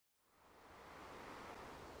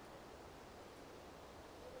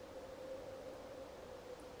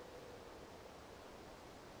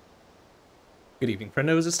Good evening,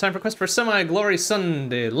 friendos. It's time for Quest for Semi-Glory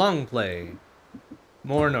Sunday long play.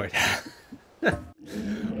 More Noita.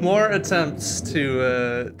 More attempts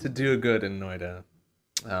to do good in Noita.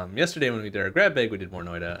 Yesterday when we did our grab bag, we did more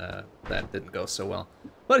Noita. That didn't go so well.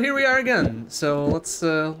 But here we are again. So let's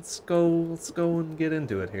go and get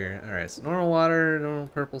into it here. All right. So normal water, normal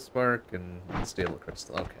purple spark, and stable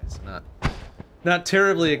crystal. Okay. So not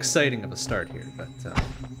terribly exciting of a start here, but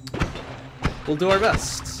we'll do our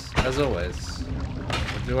best as always.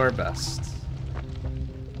 We'll do our best.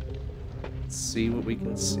 Let's see what we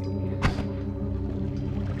can see.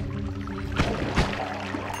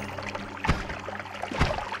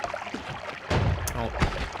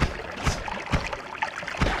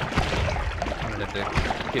 To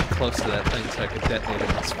get close to that thing so I could detonate it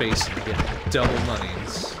in its face and get double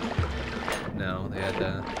monies. No, they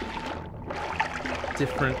had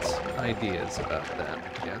different ideas about that,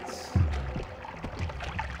 I guess.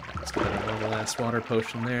 That must have been a normal ass water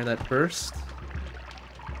potion there that burst.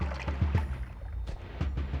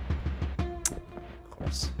 Of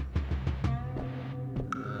course.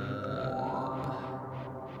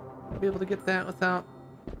 I'll be able to get that without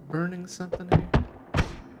burning something here.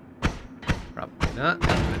 Probably not.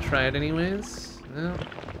 I'm gonna try it anyways. No.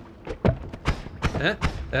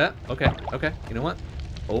 Okay. You know what?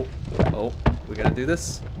 Oh, we gotta do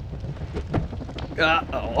this.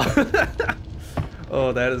 Oh.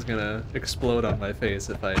 Oh, that is gonna explode on my face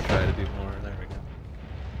if I try to do more. There we go.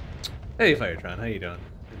 Hey, Firetron, how you doing?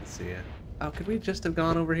 Good to see you. Oh, could we just have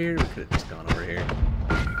gone over here? We could have just gone over here.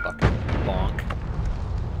 Fucking bonk.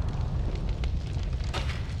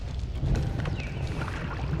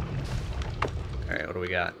 Alright, what do we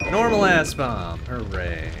got? Normal ass bomb!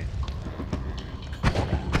 Hooray.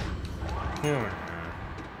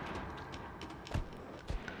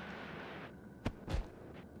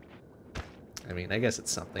 I mean, I guess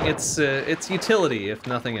it's something. It's utility, if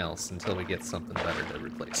nothing else, until we get something better to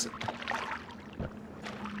replace it. What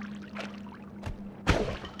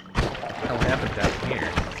the hell happened down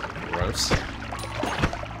here? Gross.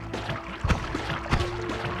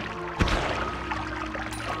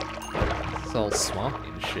 It's all swampy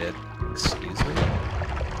and shit. Excuse me.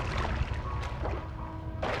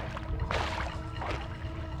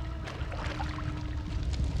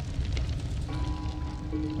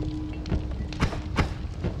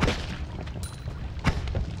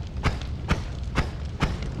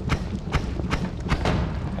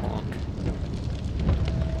 Bonk.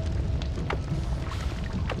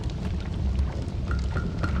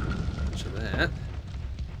 Bunch of that.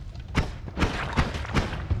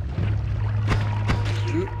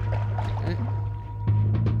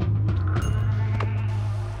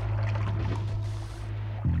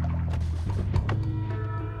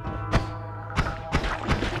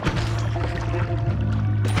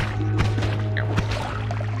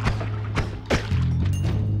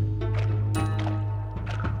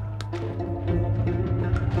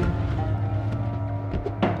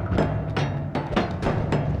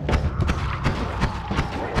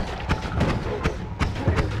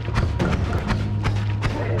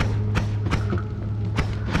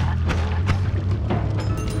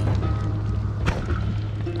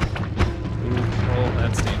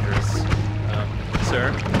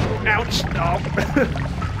 Ouch! No!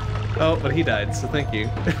 Oh, but he died, so thank you.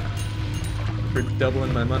 For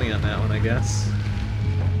doubling my money on that one, I guess.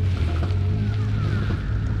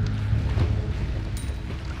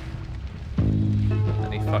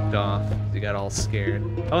 And he fucked off. He got all scared.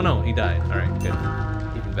 Oh no, he died. Alright, good.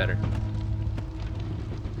 Even better.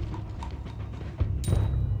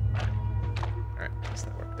 Alright, I guess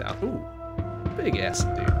that worked out. Ooh! Big ass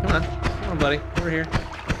dude. Come on. Come on, buddy. Over here.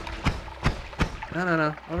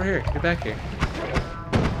 No. Over here. Get back here.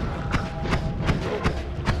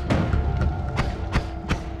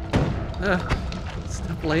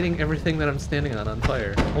 Stop lighting everything that I'm standing on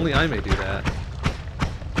fire. Only I may do that.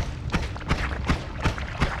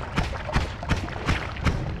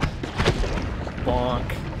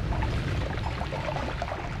 Bonk.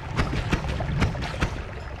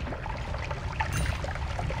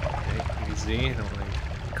 Okay, easy. I don't want to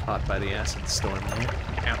get caught by the acid storm there.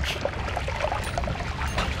 Ouch.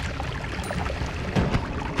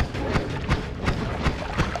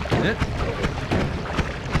 It. Come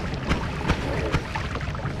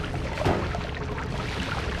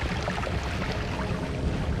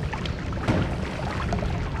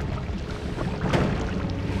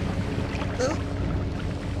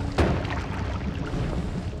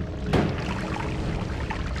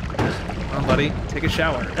on, buddy. Take a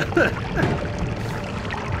shower.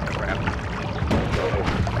 Crap.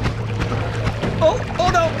 Oh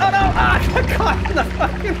no! Oh no! Ah, I got caught in the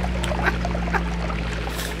fucking...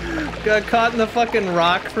 Got caught in the fucking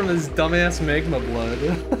rock from his dumbass magma blood.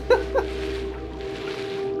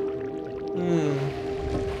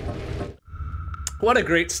 What a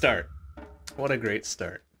great start. What a great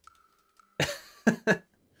start.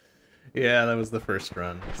 Yeah, that was the first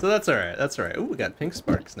run. So that's alright, that's alright. Ooh, we got pink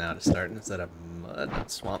sparks now to start instead of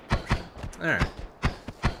mud swamp potion. Alright.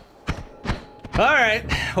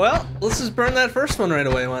 Alright, well, let's just burn that first one right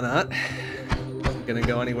away, why not? Wasn't gonna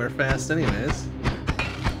go anywhere fast anyways.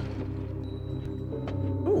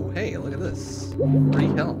 Ooh, hey, look at this. Free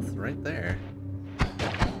health right there.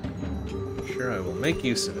 Sure, I will make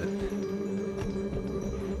use of it.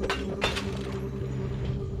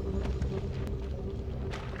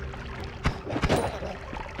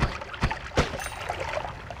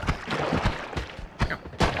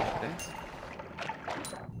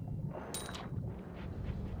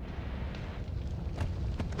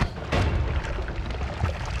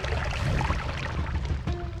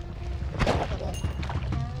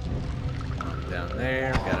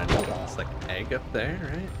 Up there,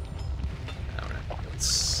 right? No, we're not gonna get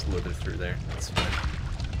slither through there. That's fine.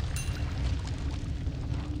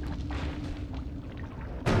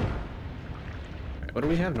 Alright, what do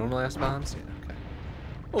we have? Normal ass bombs? Yeah, okay.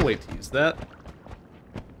 We'll wait to use that.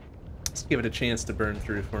 Let's give it a chance to burn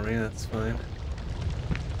through for me, that's fine.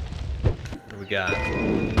 What do we got?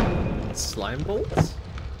 Slime bolts?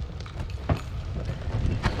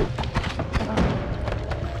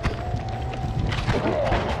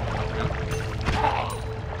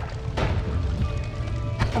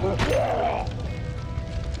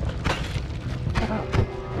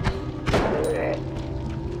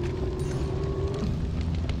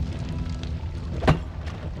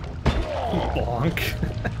 Bonk.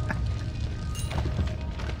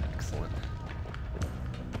 Excellent.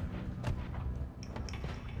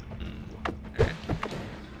 Alright.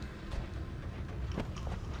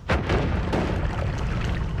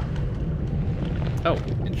 Oh,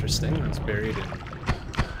 interesting. That's buried in...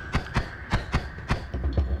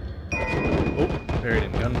 Oh, buried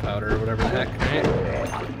in gunpowder or whatever the heck, right?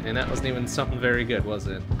 And that wasn't even something very good, was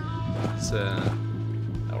it? It's a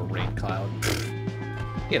rain cloud.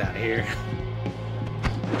 Get out of here.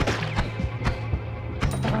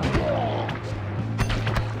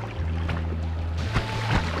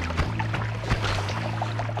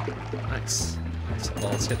 Nice. Nice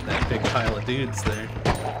balls hit that big pile of dudes there.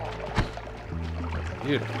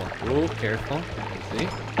 Beautiful. Oh, careful. Easy.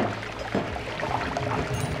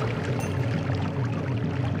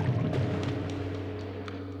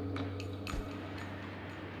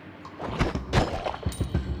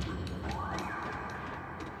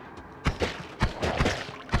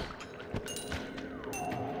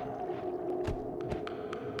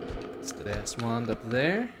 Wand up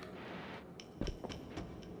there.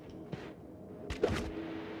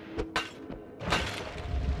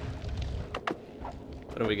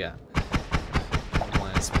 What do we got?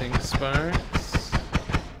 Last pink sparks.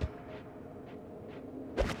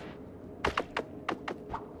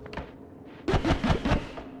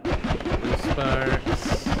 Blue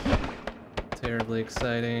sparks. Terribly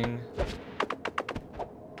exciting.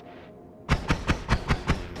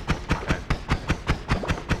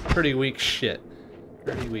 Pretty weak shit.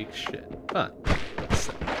 Pretty weak shit. But let's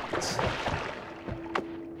see.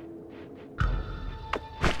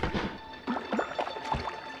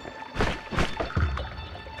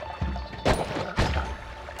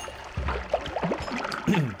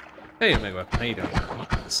 Hey, Megwa. How you doing? Good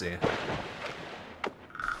to see you.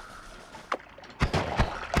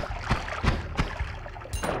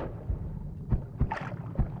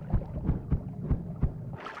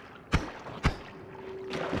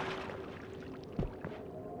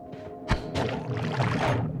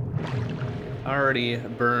 Already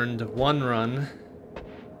burned one run.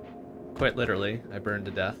 Quite literally, I burned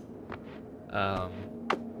to death.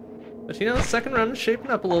 But you know, the second run is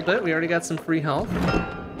shaping up a little bit. We already got some free health.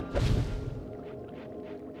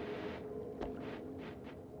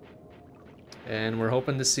 And we're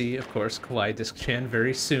hoping to see, of course, Kawaii Disc Chan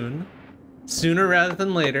very soon. Sooner rather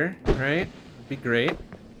than later, right? Would be great.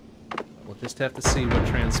 We'll just have to see what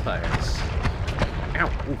transpires. Ow!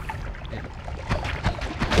 Oof. Yeah.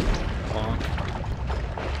 Bonk.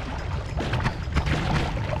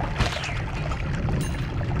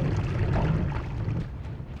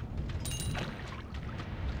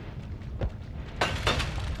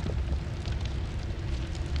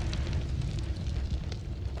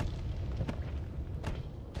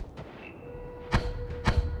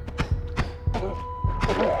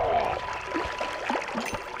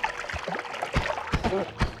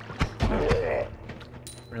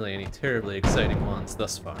 Really any terribly exciting ones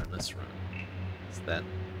thus far in this run. It's that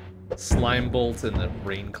slime bolt and the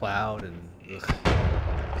rain cloud, and ugh.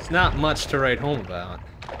 It's not much to write home about.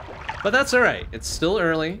 But that's alright. It's still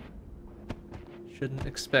early. Shouldn't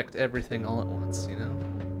expect everything all at once, you know?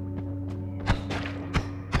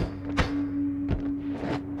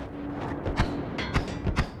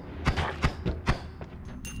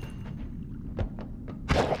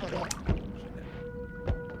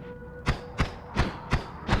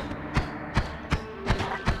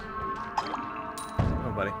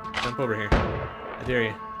 Oh, buddy. Jump over here. I dare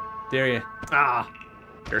you. Dare you. Ah!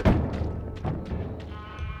 Jerk.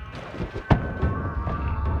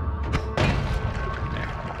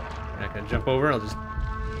 Gonna jump over, I'll just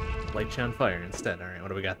light you on fire instead. Alright, what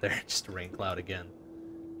do we got there? Just a rain cloud again.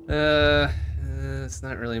 It's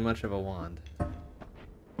not really much of a wand. We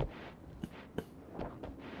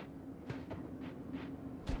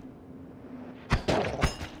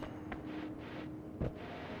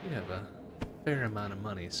have a fair amount of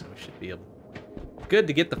money, so we should be able... Good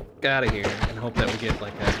to get the fuck out of here and hope that we get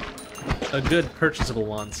like a good purchasable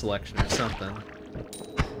wand selection or something.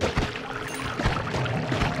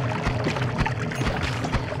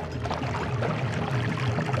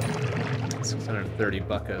 630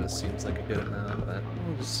 buckos seems like a good amount, but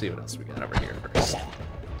we'll just see what else we got over here first.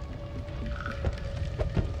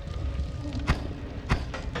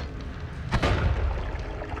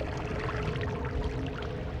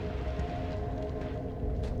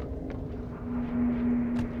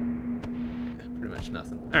 Pretty much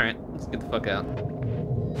nothing. Alright, let's get the fuck out.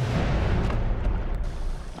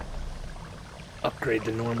 Upgrade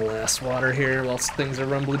to normal ass water here whilst things are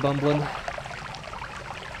rumbly bumbling.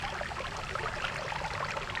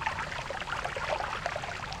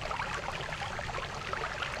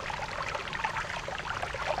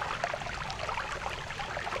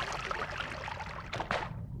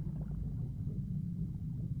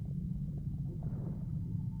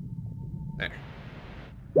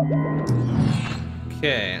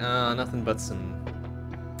 Okay, nothing but some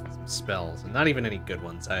spells, and not even any good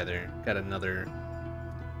ones either. Got another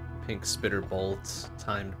pink spitter bolt,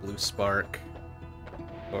 timed blue spark,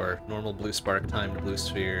 or normal blue spark, timed blue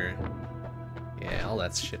sphere. Yeah, all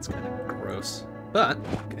that shit's kind of gross. But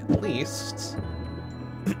we can at least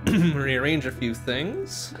rearrange a few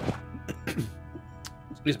things.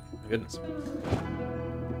 Excuse me, my goodness.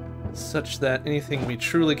 Such that anything we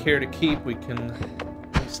truly care to keep, we can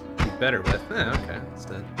at least be better with. Okay, that's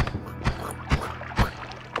dead.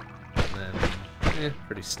 And then,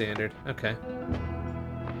 pretty standard. Okay.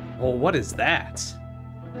 Well, what is that?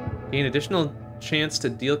 Gain additional chance to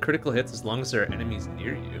deal critical hits as long as there are enemies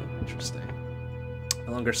near you. Interesting.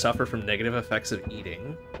 No longer suffer from negative effects of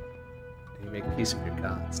eating. And you make peace with your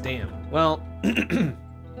gods. Damn. Well, I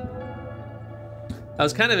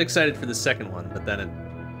was kind of excited for the second one, but then it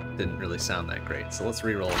didn't really sound that great. So let's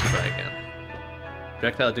reroll and try again.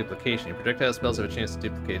 Projectile duplication. Your projectile spells have a chance to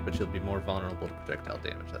duplicate, but you'll be more vulnerable to projectile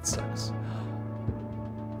damage. That sucks.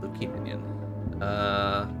 Lukey minion.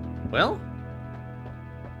 Well,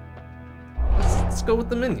 let's go with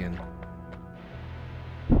the minion.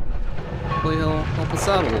 Hopefully he'll help us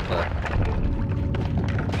out a little bit.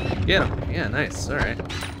 Get him. Yeah, nice. Alright.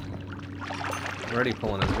 Already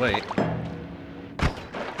pulling his weight.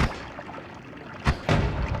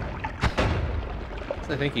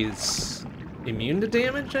 I think he's immune to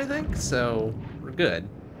damage, I think, so we're good.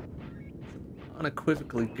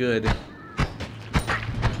 Unequivocally good.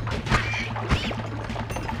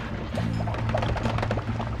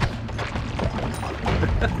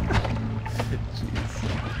 Jeez.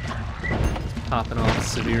 Popping off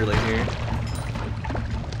severely here.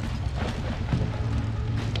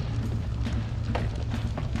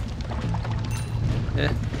 Eh.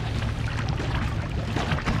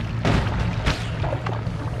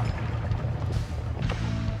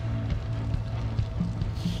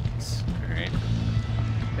 Alright.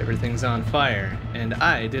 Everything's on fire, and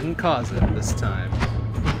I didn't cause it this time.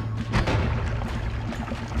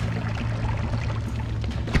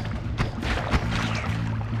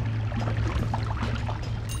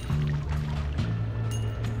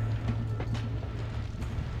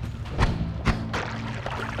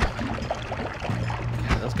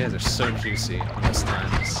 Those guys are so juicy most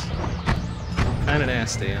times. Kinda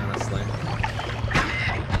nasty, honestly.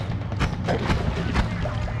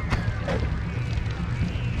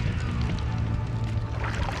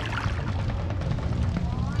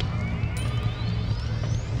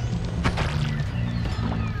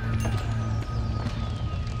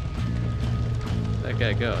 Where'd that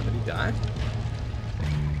guy go? Did he die?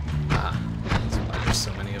 Ah, that's why there's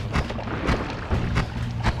so many of them.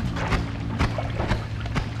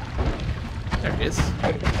 There he is.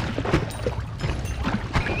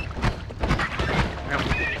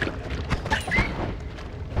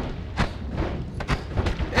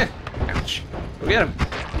 Go get him.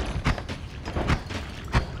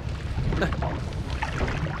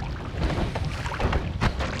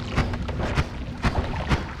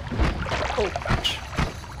 Oh, ouch.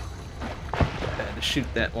 I had to shoot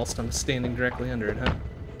that whilst I'm standing directly under it, huh?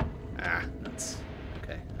 Ah, that's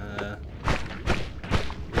okay.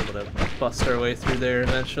 Be able to bust our way through there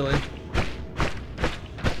eventually.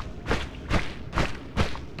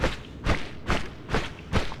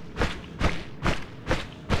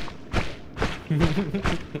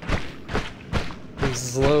 We're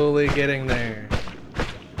slowly getting there.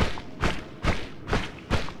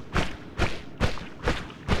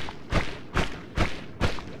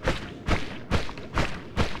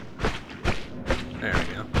 There we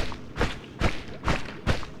go.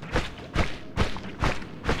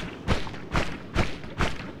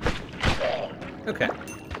 Okay.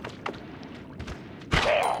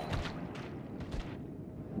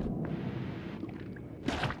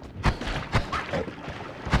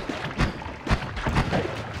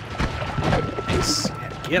 Nice. Yeah,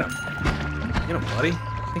 get him. Get him, buddy. I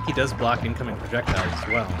think he does block incoming projectiles as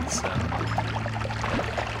well, so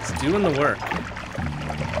it's doing the work.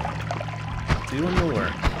 Doing the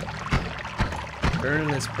work. Earning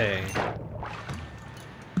his pay.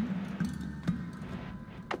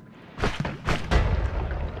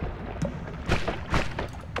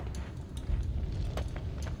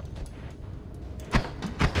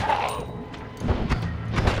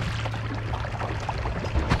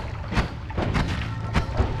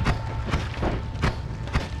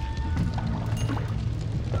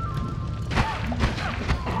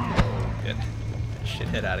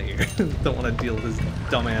 Head out of here. Don't want to deal with his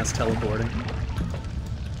dumbass teleporting.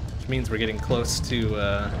 Which means we're getting close to,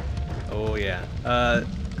 oh yeah.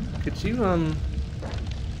 Could you,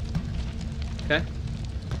 okay.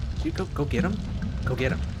 Could you go get him? Go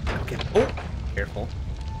get him. Go get him. Oh! Careful.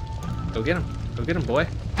 Go get him. Go get him, boy.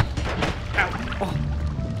 Ow! Oh!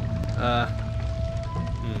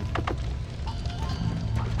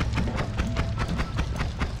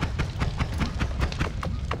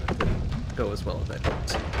 Go as well as I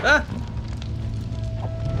hoped. Ah!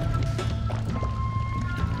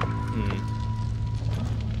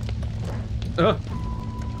 Oh!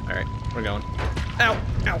 Alright, we're going. Ow!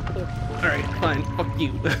 Ow! Alright, fine. Fuck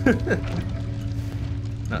you.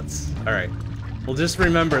 Nuts. Alright. We'll just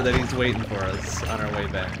remember that he's waiting for us on our way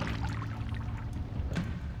back.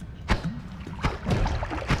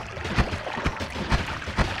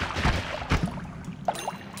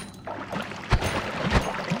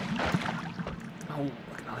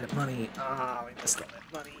 Money. Ah, we missed all that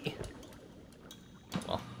money.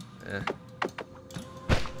 Well,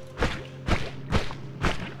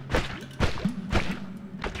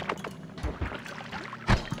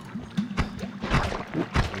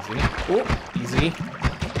 Easy. Oh, easy.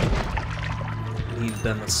 Need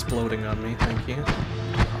them exploding on me, thank you.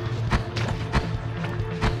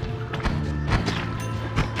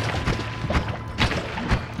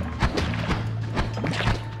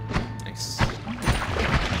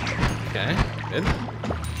 Okay, good.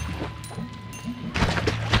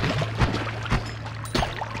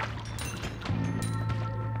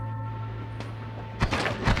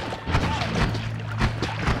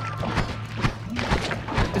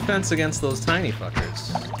 Good defense against those tiny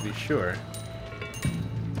fuckers, to be sure.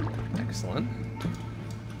 Excellent.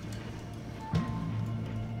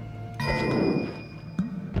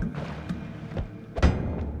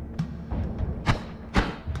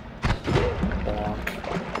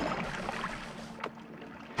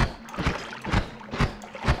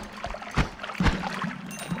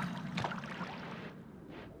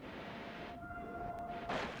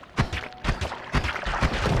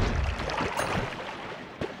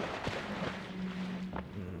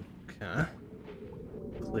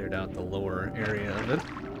 Cleared out the lower area of it.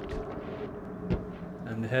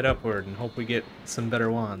 Time to head upward and hope we get some better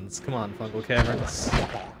wands. Come on, Fungal Caverns.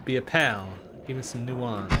 Be a pal. Give me some new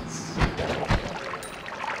wands.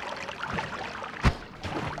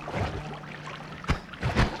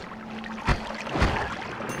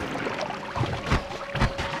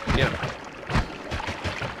 Yeah.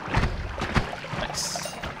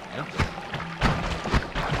 Nice. Yeah.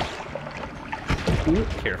 Ooh,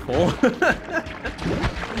 careful.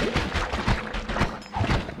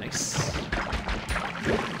 Nice.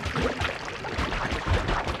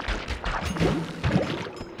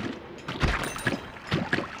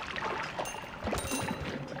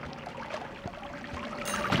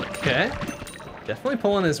 Okay. Definitely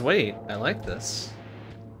pulling his weight. I like this.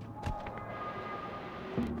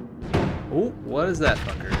 Oh, what is that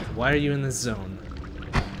fucker? Why are you in this zone?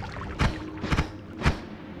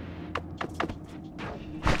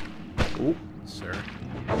 Oh, sir.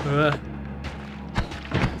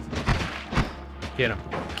 Get him.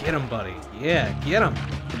 Get him, buddy. Yeah, get him.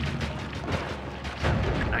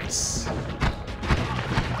 Nice.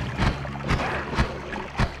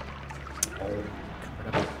 Oh,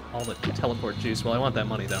 covered up all the teleport juice. Well, I want that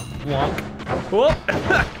money, though. Wonk. Whoop!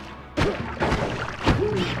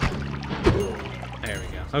 There we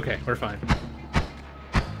go. Okay, we're fine.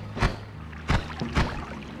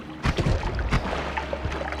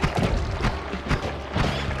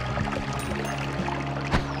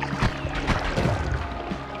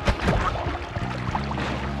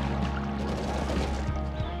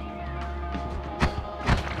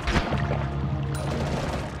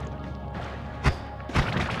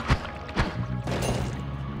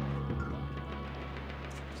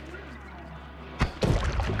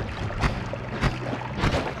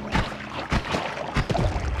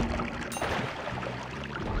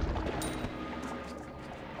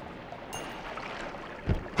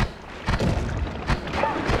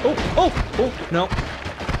 Oh, no.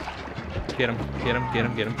 Get him, get him, get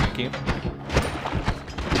him, get him. Thank you.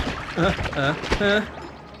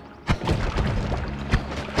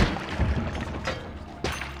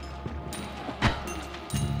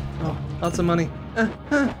 Oh, lots of money.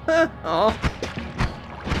 Oh.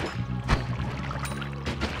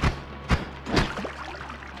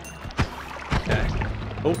 Okay.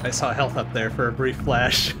 Oh, I saw health up there for a brief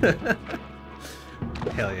flash.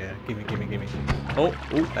 Hell yeah. Gimme, gimme, gimme. Oh,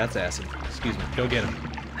 that's acid. Excuse me. Go get him.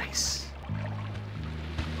 Nice.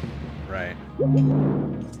 Right.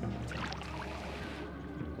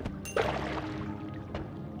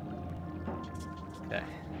 Okay.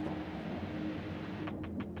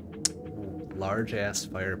 Large ass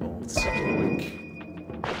firebolts. Quick.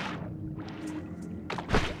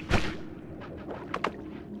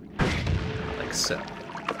 Like so.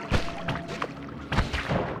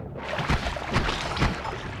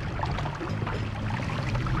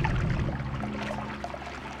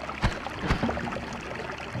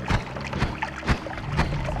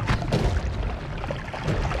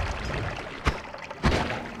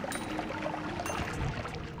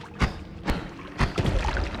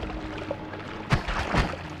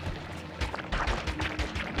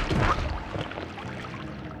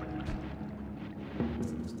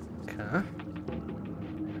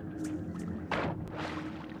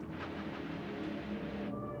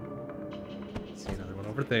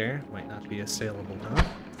 There might not be assailable now.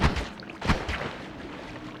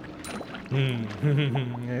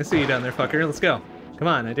 I see you down there, fucker. Let's go. Come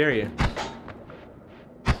on, I dare you.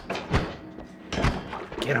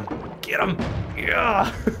 Get him! Get him!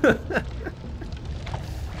 Yeah!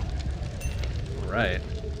 Right.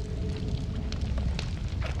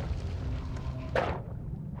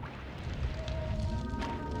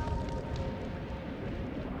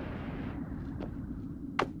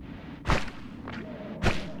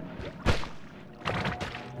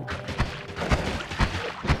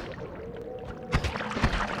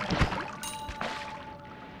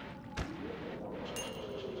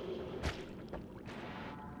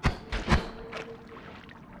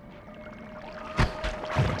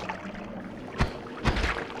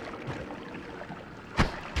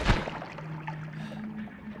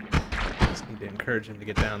 To encourage him to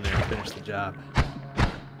get down there and finish the job.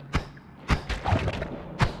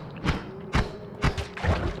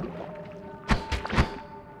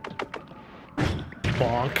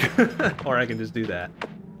 Bonk. Or I can just do that.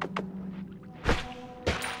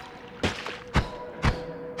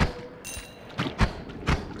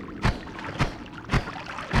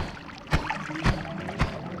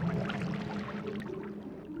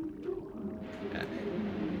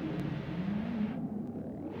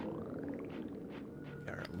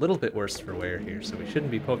 A little bit worse for wear here, so we shouldn't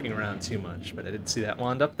be poking around too much, but I did see that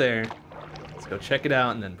wand up there. Let's go check it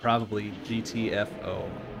out and then probably GTFO.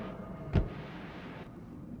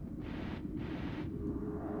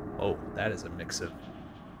 Oh, that is a mix of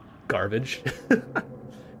garbage.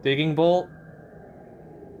 Digging bolt.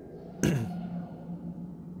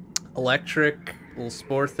 Electric, little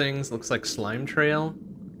spore things, looks like slime trail.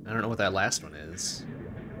 I don't know what that last one is.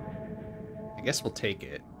 I guess we'll take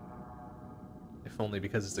it. If only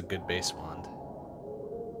because it's a good base wand.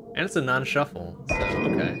 And it's a non-shuffle, so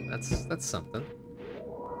okay, that's something.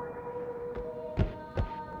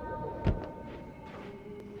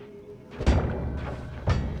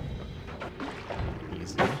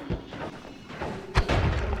 Easy.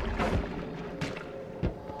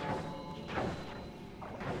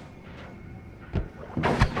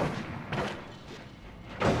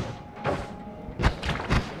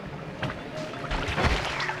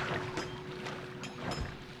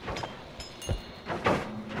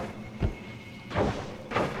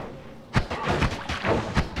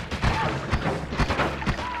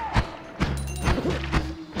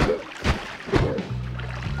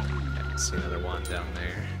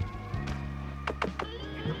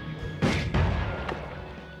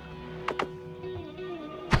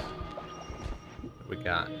 we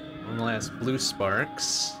got? One last blue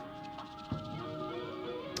sparks.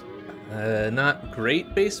 Not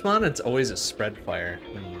great base one. It's always a spread fire.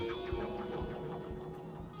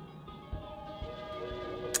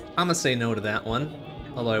 I'm gonna say no to that one.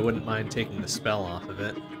 Although I wouldn't mind taking the spell off of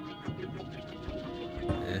it.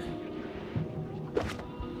 Eh.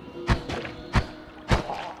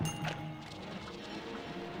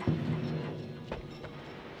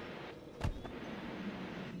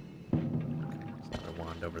 Another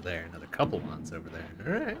wand over there. Another couple wands over there.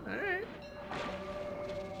 Alright, alright.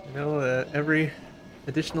 You know, every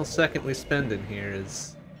additional second we spend in here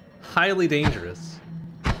is highly dangerous.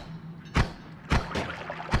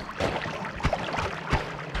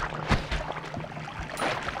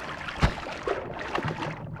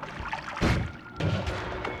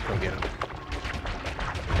 Go get him.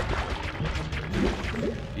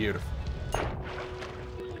 Beautiful.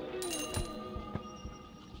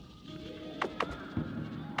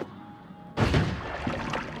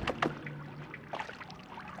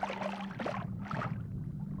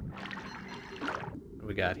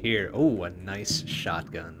 We got here. Oh, a nice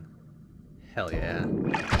shotgun. Hell yeah.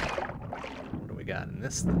 What do we got in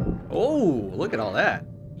this thing? Oh, look at all that.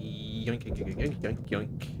 Yoink, yoink, yoink, yoink, yoink,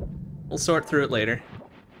 yoink. We'll sort through it later.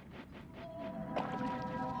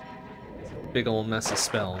 Big old mess of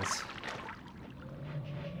spells.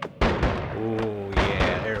 Oh,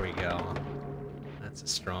 yeah, there we go. That's a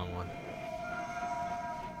strong one.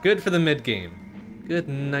 Good for the mid-game. Good,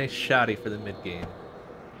 nice shotty for the mid-game.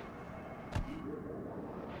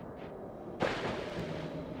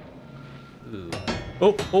 Ooh.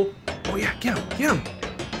 Oh, oh, oh yeah, get him!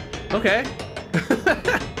 Okay.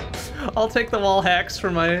 I'll take the wall hacks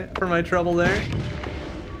for my trouble there.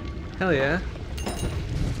 Hell yeah.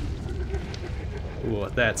 Ooh,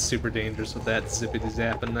 that's super dangerous with that zippity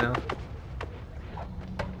zapping now.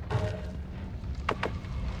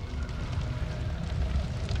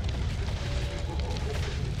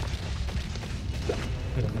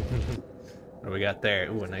 What do we got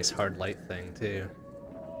there? Ooh, a nice hard light thing too.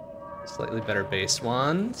 Slightly better base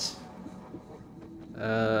wand.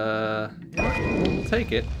 Yeah, we'll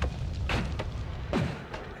take it. I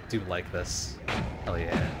do like this. Hell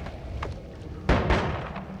yeah.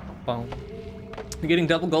 Boom. I'm getting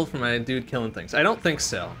double gold for my dude killing things. I don't think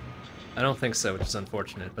so. I don't think so, which is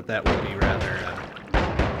unfortunate, but that would be rather...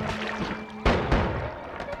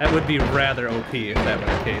 that would be rather OP if that were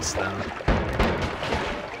the case, though.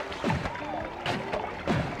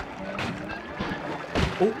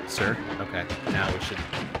 Oh, sir. Okay, now we should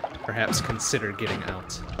perhaps consider getting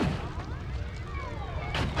out.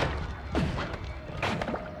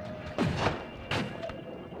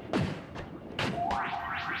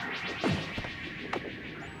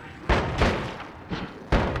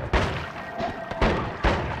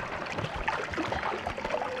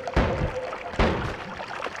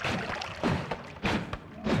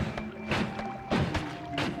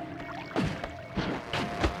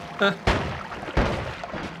 Huh.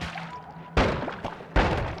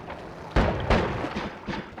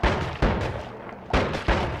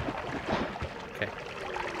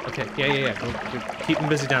 Okay, yeah. We'll keep them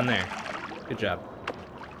busy down there. Good job.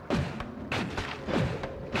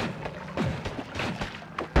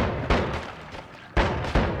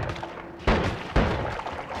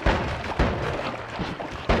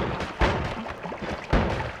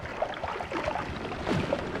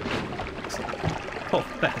 Oh,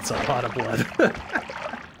 that's a lot of blood.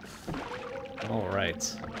 All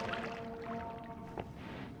right.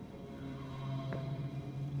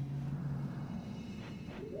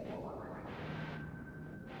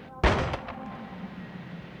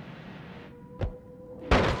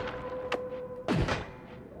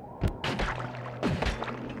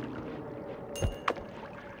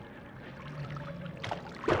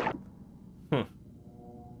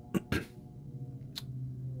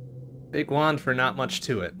 Big wand for not much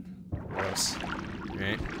to it. Gross.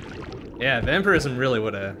 Alright. Yeah, vampirism really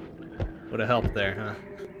would've helped there, huh?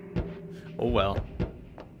 Oh well.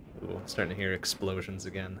 Ooh, I'm starting to hear explosions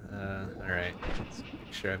again. Alright. Let's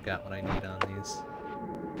make sure I've got what I need on these.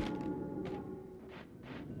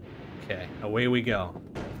 Okay, away we go.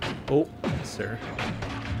 Oh, sir.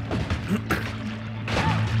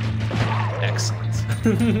 Excellent.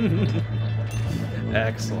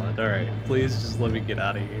 Excellent. Alright, please just let me get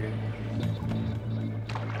out of here.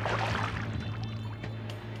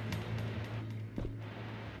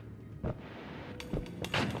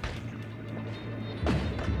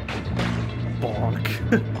 Bonk.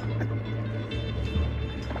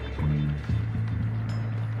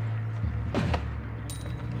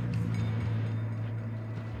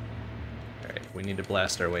 Alright, if we need to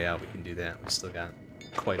blast our way out, we can do that. We still got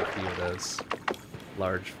quite a few of those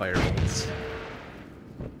large firebolts.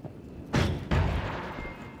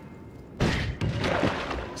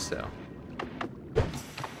 So.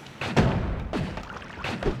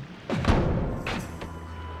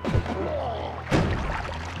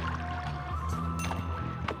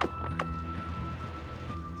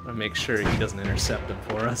 Make sure he doesn't intercept them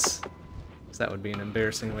for us, because that would be an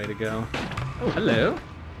embarrassing way to go. Oh, hello.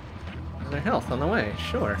 Their health on the way,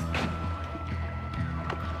 sure.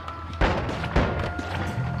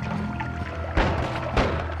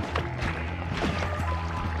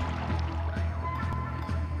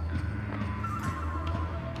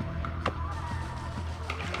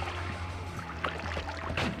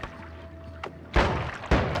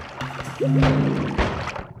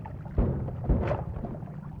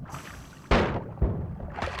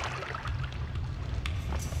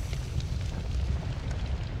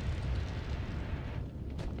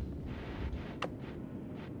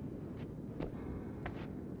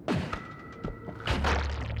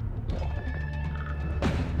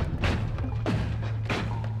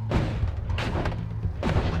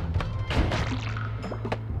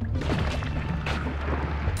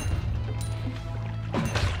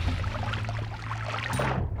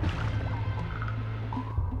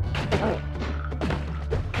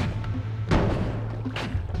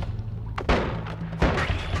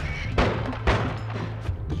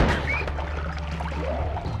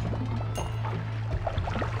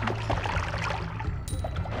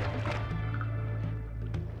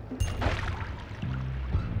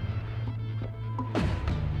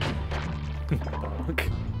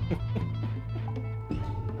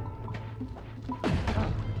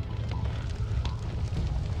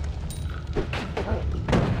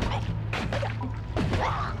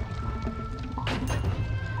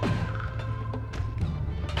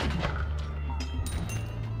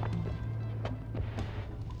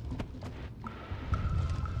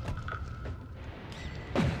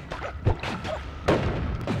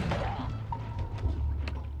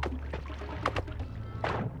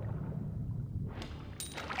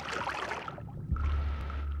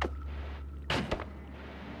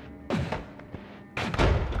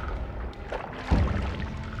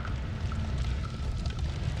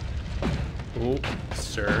 Oh,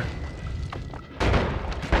 sir.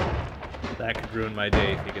 That could ruin my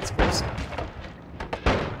day if he gets close enough.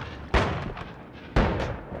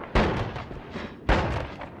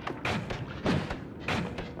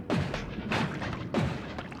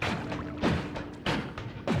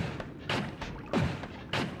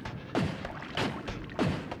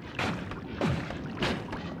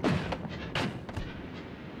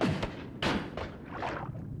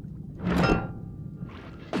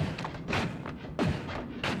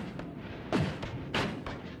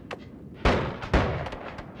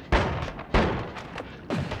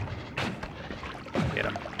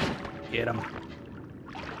 Get him.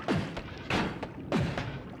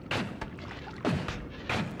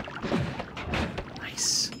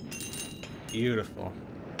 Nice. Beautiful.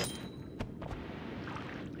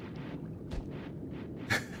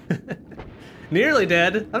 Nearly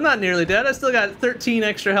dead. I'm not nearly dead. I still got 13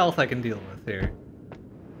 extra health I can deal with here.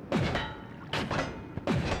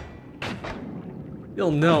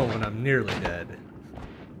 You'll know when I'm nearly dead.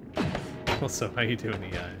 Also, how you doing,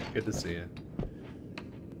 EI? Good to see you.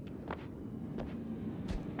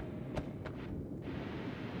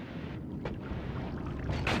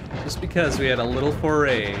 Just because we had a little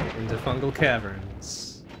foray into fungal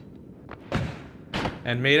caverns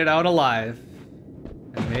and made it out alive,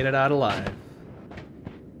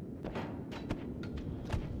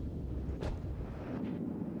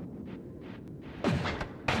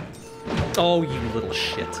 Oh, you little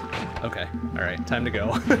shit. Okay, alright, time to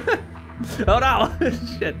go. Oh no!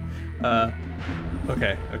 Shit.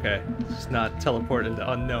 Okay. Just not teleport into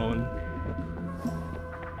unknown.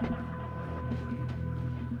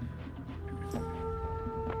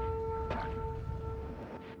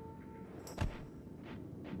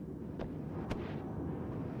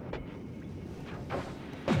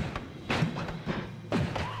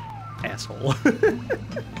 Asshole.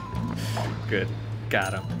 Good.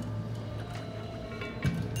 Got him.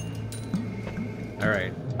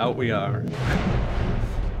 Alright, out we are.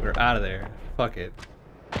 We're out of there. Fuck it.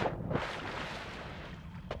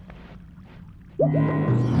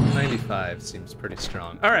 95 seems pretty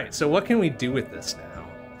strong. Alright, so what can we do with this now?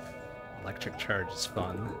 Electric charge is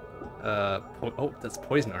fun. Oh, that's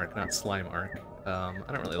poison arc, not slime arc. I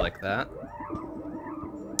don't really like that.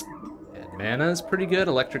 And mana is pretty good.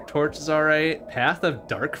 Electric torch is alright. Path of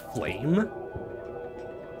dark flame?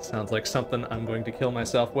 Sounds like something I'm going to kill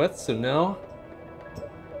myself with, so no.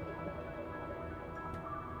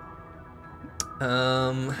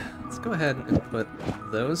 Let's go ahead and put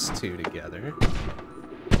those two together.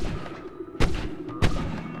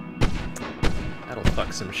 That'll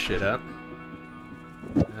fuck some shit up.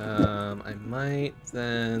 I might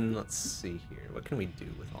then, let's see here, what can we do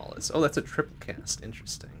with all this? Oh, that's a triple cast,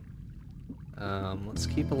 interesting. Let's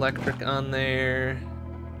keep electric on there.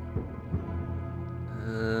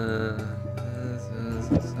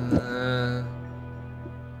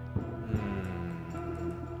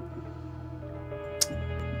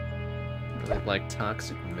 Really like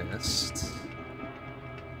Toxic Mist.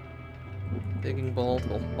 Digging Bolt,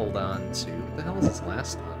 we'll hold on to. What the hell is this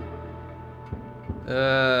last one?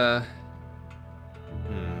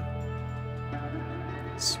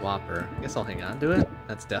 Swapper. I guess I'll hang on to it.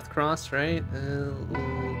 That's Death Cross, right?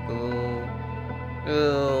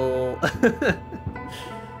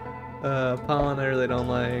 Pollen I really don't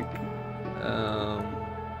like.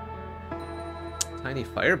 Tiny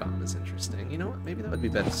Firebomb is interesting. You know what? Maybe that would be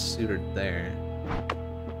better suited there.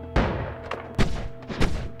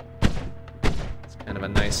 It's kind of a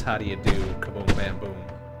nice how do you do, kaboom bam boom.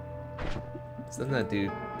 Doesn't that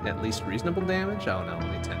do at least reasonable damage? Oh no,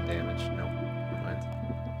 only 10 damage. Nope.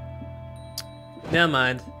 Never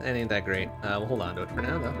mind. That ain't that great. We'll hold on to it for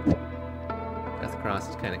now, though. Death Cross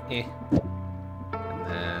is kind of eh. And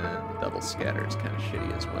then Double Scatter is kind of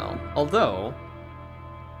shitty as well. Although...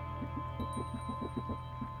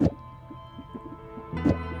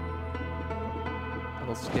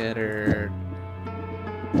 Double Scatter...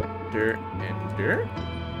 Dirt and dirt?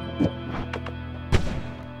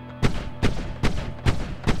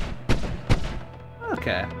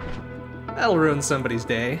 Okay. That'll ruin somebody's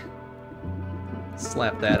day.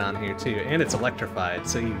 Slap that on here too, and it's electrified,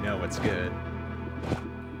 so you know it's good.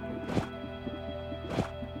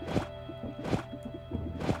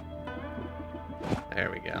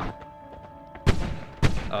 There we go.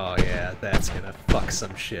 Oh yeah, that's gonna fuck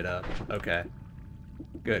some shit up. Okay.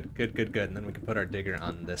 Good, good, good, good. And then we can put our digger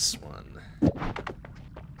on this one.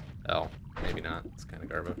 Oh, maybe not. It's kind of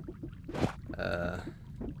garbo.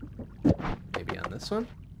 Maybe on this one?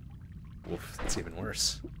 Oof, that's even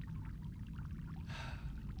worse.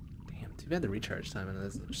 Too bad the recharge time on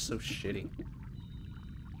this is so shitty.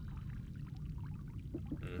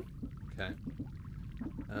 Okay.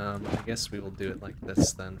 I guess we will do it like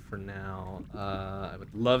this then for now. I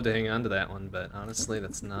would love to hang on to that one, but honestly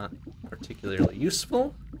that's not particularly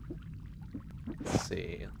useful. Let's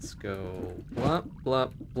see, let's go blop,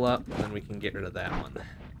 blop, blop, and then we can get rid of that one.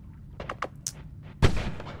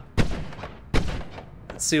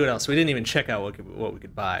 Let's see what else. We didn't even check out what we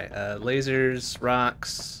could buy. Lasers,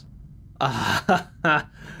 rocks... Oh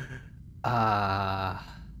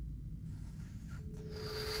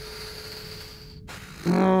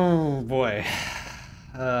boy.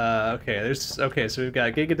 Okay, so we've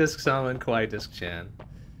got Giga Disc Sama and Kawaii Disc Chan.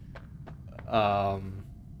 I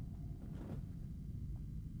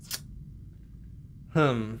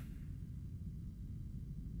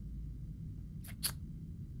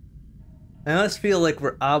always feel like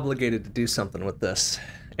we're obligated to do something with this.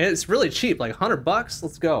 And it's really cheap, like $100 bucks.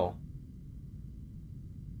 Let's go.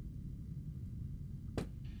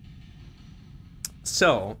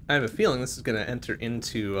 So, I have a feeling this is going to enter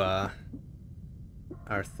into our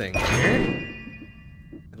thing here.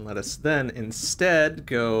 And let us then instead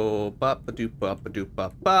go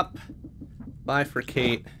bop-a-doop-bop-a-doop-bop-bop,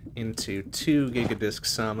 bifurcate into 2 Gigadisc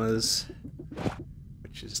Samas,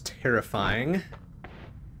 which is terrifying.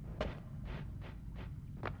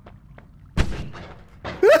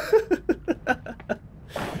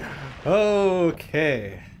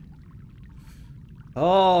 Okay.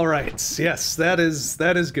 All right. Yes, that is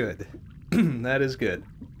good. That is good.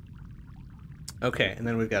 Okay, and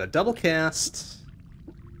then we've got a double cast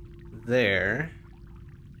there.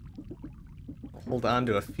 We'll hold on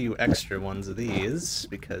to a few extra ones of these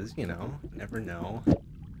because, you know, never know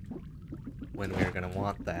when we're gonna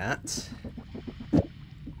want that.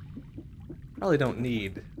 Probably don't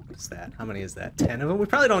need, what's that? How many is that? 10 of them? We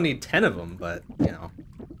probably don't need 10 of them, but, you know,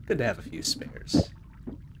 good to have a few spares.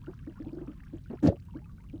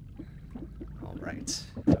 Alright,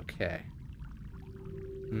 okay.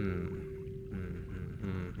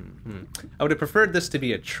 I would have preferred this to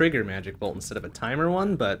be a trigger magic bolt instead of a timer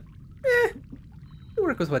one, but, you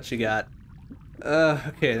work with what you got.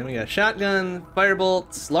 Okay, then we got shotgun,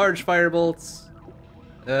 firebolts, large firebolts.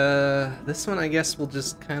 This one I guess we'll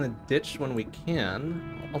just kind of ditch when we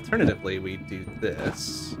can. Alternatively, we do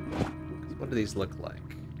this. What do these look like?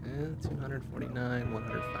 249,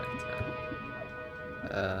 105, 10.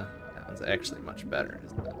 That one's actually much better,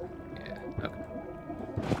 isn't it? Yeah, okay.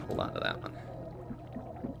 Hold on to that one.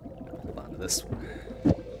 Hold on to this one.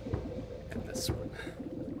 And this one.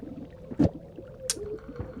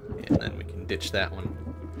 And then we can ditch that one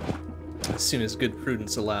as soon as good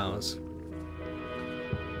prudence allows.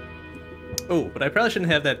 Oh, but I probably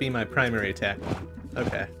shouldn't have that be my primary attack one.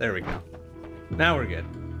 Okay, there we go. Now we're good.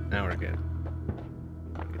 Now we're good.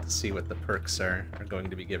 We get to see what the perks are going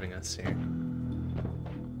to be giving us here.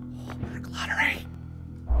 Oh, perk lottery!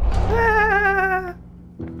 Ah!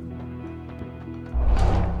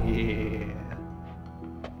 Yeah.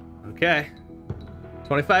 Okay.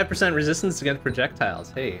 25% resistance against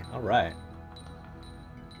projectiles. Hey, alright.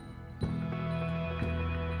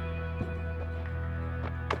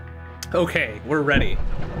 Okay, we're ready.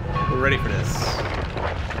 We're ready for this.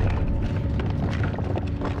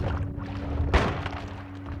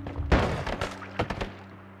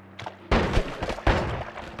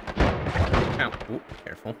 Ow. Ooh,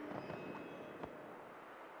 careful.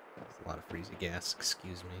 There's a lot of freezy gas,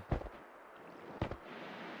 excuse me.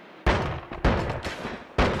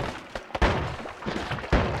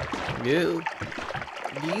 You.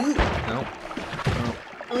 No.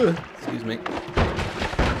 No. Excuse me.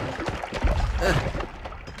 Alright.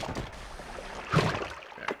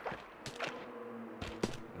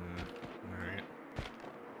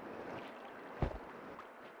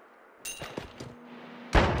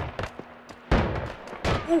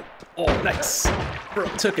 Oh, nice! Bro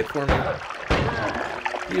took it for me.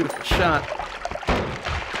 Beautiful shot.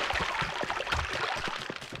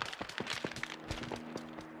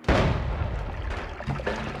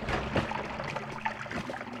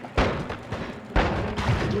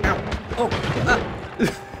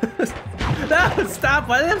 No, stop!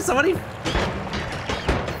 Why do they have so many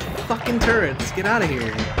fucking turrets? Get out of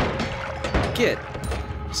here. Get.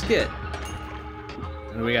 Just get.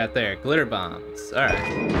 What do we got there? Glitter bombs.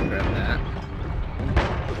 Alright, grab that.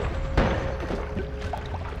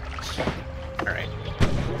 Alright.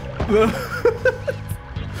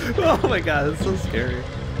 Oh my god, that's so scary.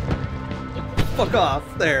 Fuck off.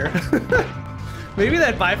 There. Maybe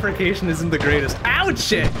that bifurcation isn't the greatest. Ouch!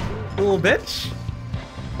 Shit! Little bitch.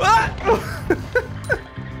 Ah!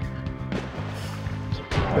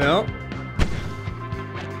 Well.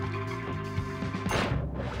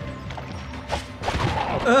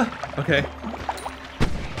 Okay.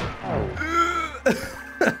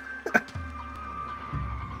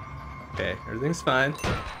 Okay, everything's fine.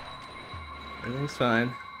 Everything's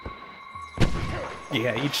fine.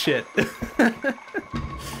 Yeah, eat shit.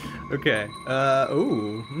 Okay.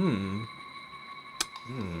 Ooh.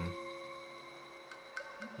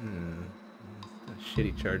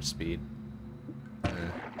 Shitty charge speed.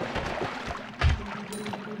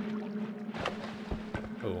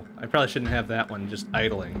 Oh, I probably shouldn't have that one just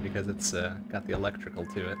idling because it's got the electrical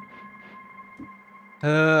to it.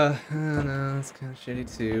 No, it's kind of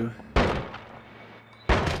shitty too.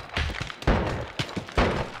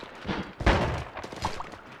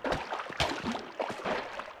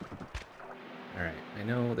 Alright, I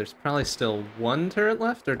know there's probably still one turret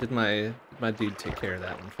left, or did my dude take care of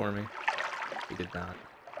that one for me? He did not.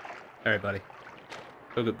 Alright, buddy.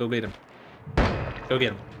 Go beat him. Go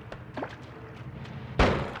get him.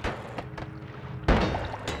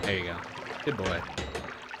 There you go. Good boy.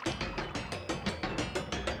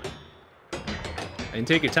 And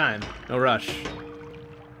take your time. No rush.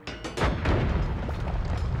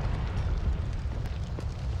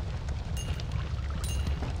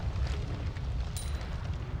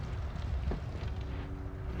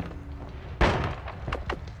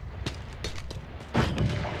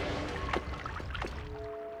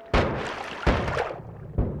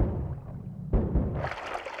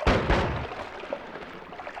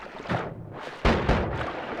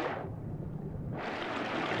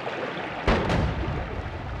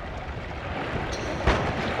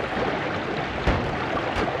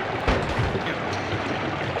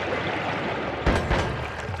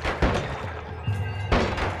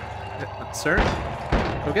 Sir,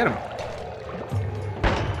 go get him.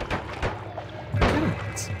 Go get him.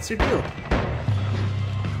 It's your deal.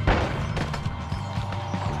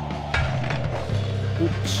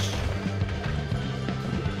 Oops.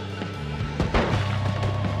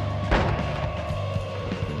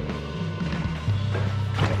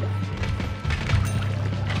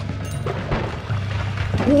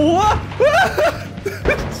 What?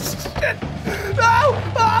 Shit! No!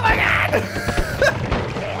 Oh my god!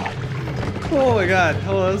 Oh my god,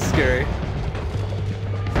 oh, that was scary.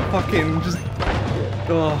 Fucking just...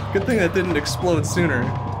 Oh, good thing that didn't explode sooner.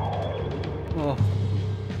 Oh.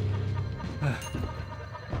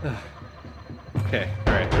 Okay,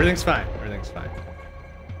 alright, everything's fine, everything's fine.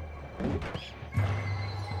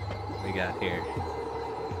 What we got here?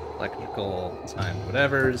 Electrical time,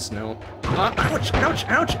 whatever's, no. Ouch, ouch,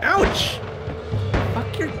 ouch, ouch!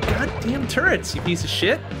 Fuck your goddamn turrets, you piece of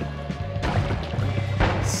shit!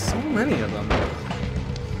 So many of them.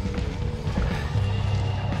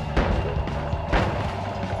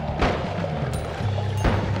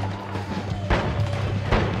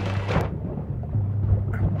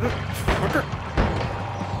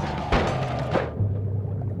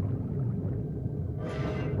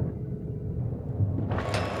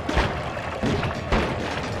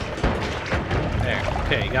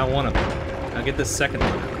 Okay, you got one of them. Now get this second one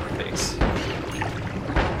out of my face.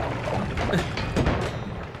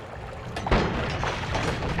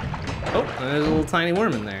 Oh, there's a little tiny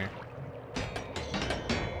worm in there.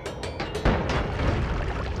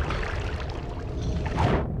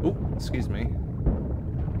 Oh, excuse me.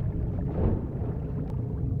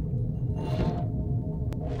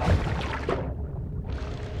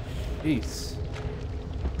 Jeez.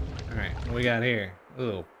 Alright, what we got here?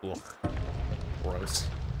 Oh, ugh. Gross.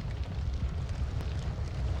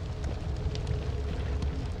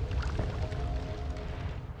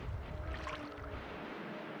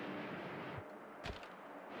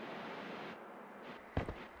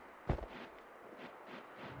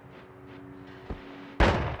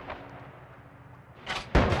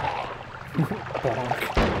 Bonk.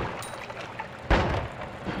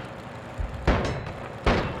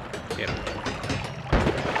 Get him.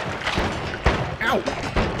 Ow!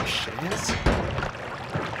 Shiz.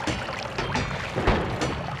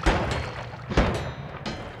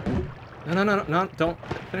 No, don't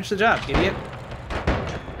finish the job, idiot.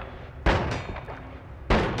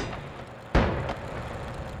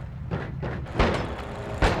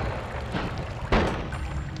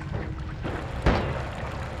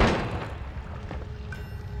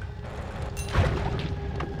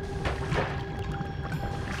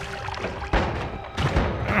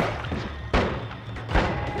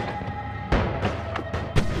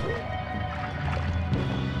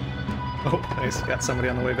 Oh, nice, got somebody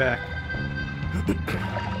on the way back.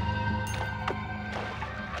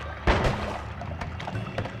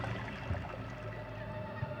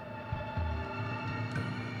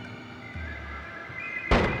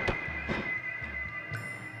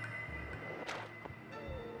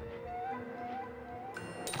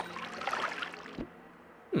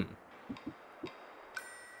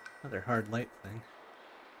 Another hard light thing.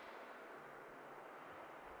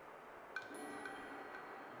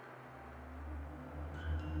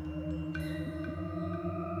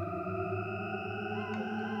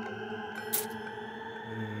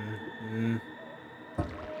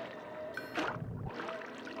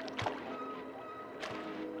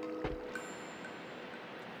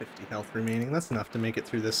 Health remaining. That's enough to make it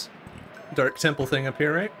through this dark temple thing up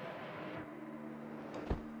here, right?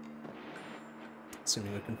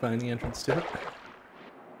 Assuming we can find the entrance to it.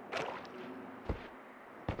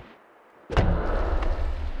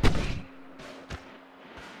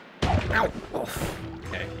 Ow! Oof.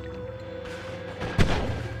 Okay.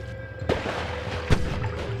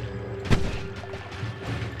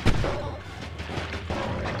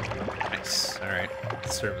 Nice. Alright.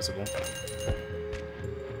 Serviceable.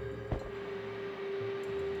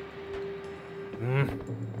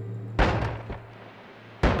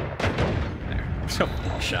 There. So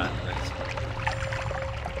shot. Nice.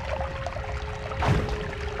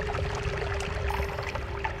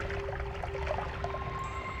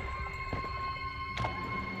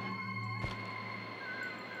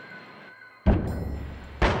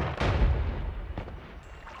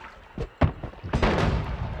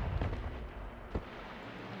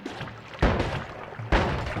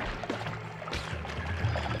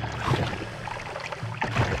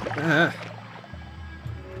 Ah.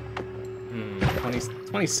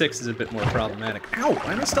 26 is a bit more problematic. Ow!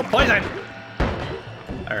 Why am I still poisoned?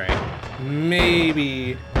 Alright.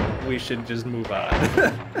 Maybe we should just move on.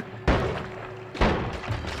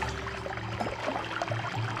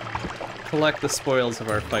 Collect the spoils of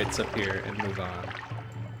our fights up here and move on.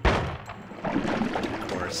 Of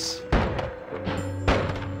course.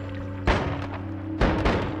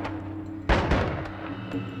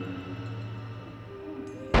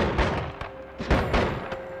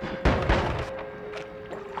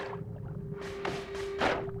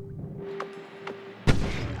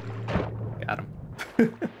 Got him.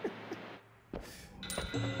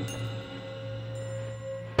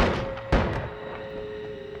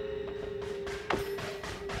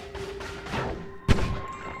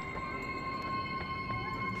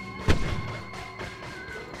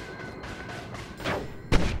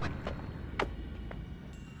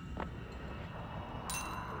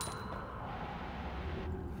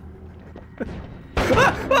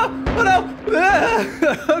 Ah! Oh, oh no!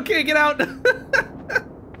 Ah! Okay, get out!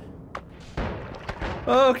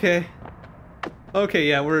 Okay. Okay,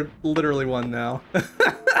 yeah, we're literally one now.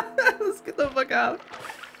 Let's get the fuck out.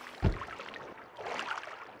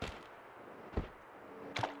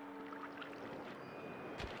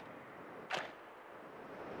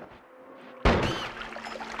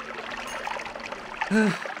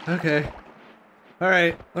 Okay.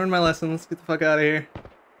 Alright, learn my lesson. Let's get the fuck out of here.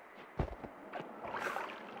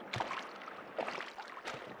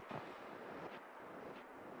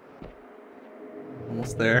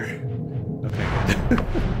 Almost there. Okay.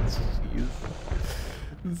 Jeez.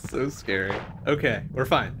 This is so scary. Okay, we're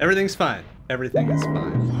fine. Everything's fine. Everything is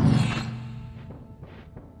fine.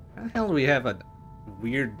 How the hell do we have a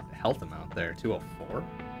weird health amount there? 204?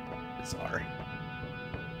 Bizarre.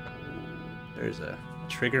 There's a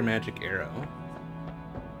trigger magic arrow.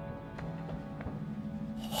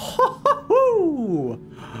 Ho-ho-ho!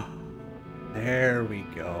 There we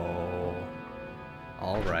go.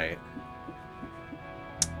 All right.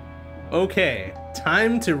 Okay,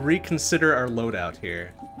 time to reconsider our loadout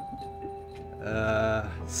here.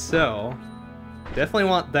 So definitely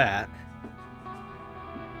want that.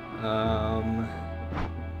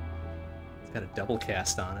 It's got a double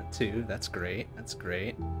cast on it too. That's great. That's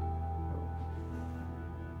great.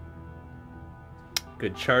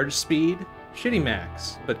 Good charge speed. Shitty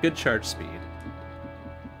max, but good charge speed.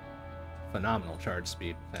 Phenomenal charge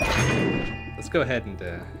speed. Let's go ahead and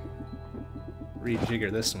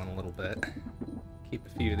rejigger this one a little bit. Keep a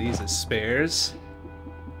few of these as spares.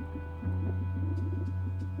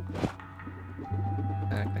 In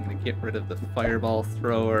fact, I'm gonna get rid of the fireball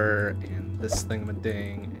thrower and this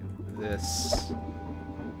thingamading and this.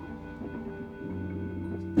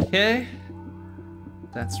 Okay.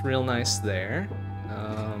 That's real nice there.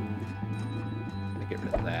 Gonna get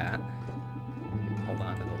rid of that. Hold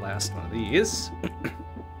on to the last one of these.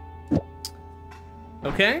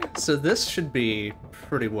 Okay, so this should be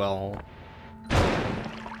pretty well.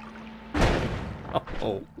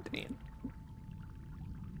 Oh, damn.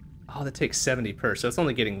 Oh, that takes 70 per, so it's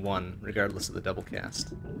only getting one, regardless of the double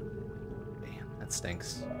cast. Damn, that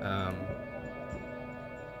stinks.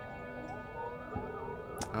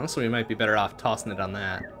 Honestly, we might be better off tossing it on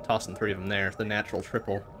that. Tossing 3 of them there, the natural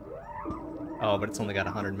triple. Oh, but it's only got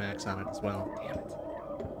 100 max on it as well. Damn it.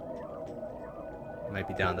 Might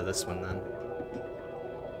be down to this one then.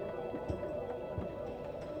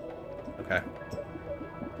 Okay.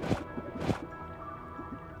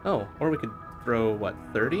 Oh, or we could throw, what,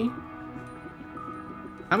 30?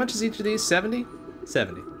 How much is each of these? 70?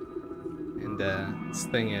 70. And, this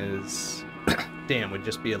thing is... Damn, would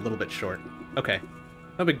just be a little bit short. Okay.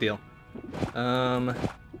 No big deal.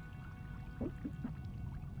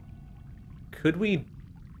 Could we...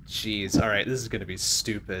 Jeez, alright, this is gonna be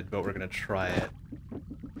stupid, but we're gonna try it.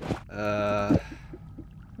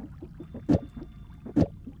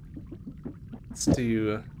 Let's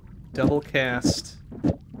do double cast,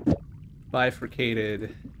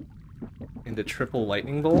 bifurcated, into triple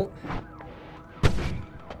lightning bolt.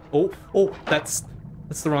 Oh, that's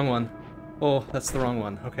the wrong one. Oh, that's the wrong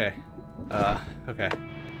one. Okay. Okay.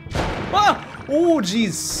 Ah! Oh,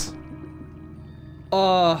 jeez.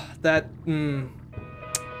 That,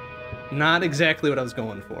 not exactly what I was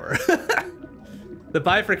going for. The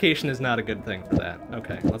bifurcation is not a good thing for that.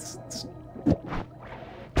 Okay, let's...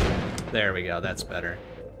 There we go, that's better.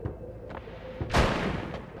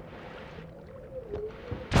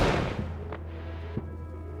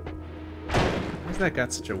 Why's that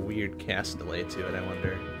got such a weird cast delay to it, I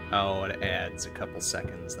wonder? Oh, it adds a couple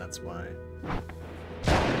seconds, that's why.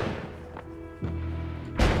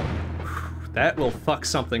 That will fuck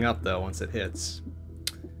something up, though, once it hits.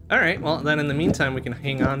 Alright, well, then in the meantime, we can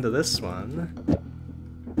hang on to this one.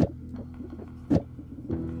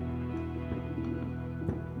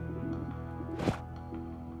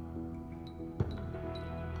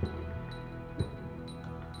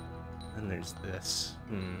 And there's this.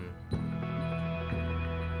 You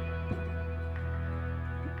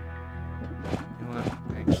know what?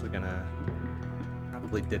 I'm actually gonna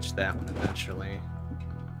probably ditch that one eventually.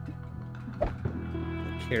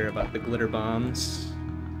 Don't care about the glitter bombs.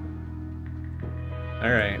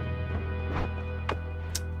 Alright.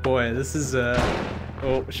 Boy, this is,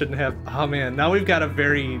 oh, shouldn't have... Oh, man, now we've got a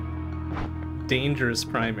very dangerous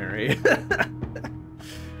primary.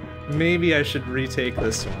 Maybe I should retake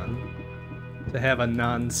this one to have a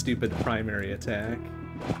non-stupid primary attack.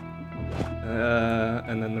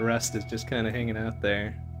 And then the rest is just kind of hanging out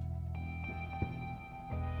there.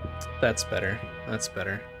 That's better. That's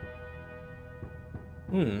better.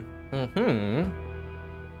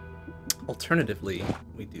 Alternatively,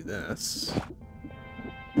 we do this.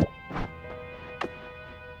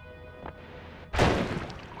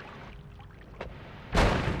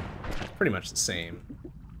 Pretty much the same.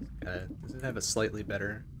 Does it have a slightly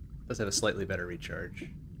better? It does have a slightly better recharge.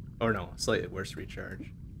 Or no, slightly worse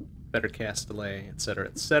recharge. Better cast delay, etc.,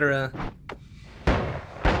 etc.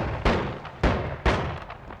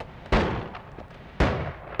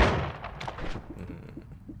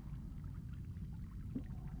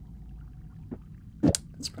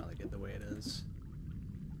 That's probably good the way it is.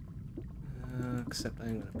 Except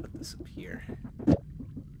I'm going to put this up here.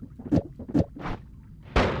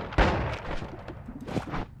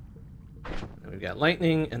 We've got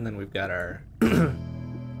lightning, and then we've got our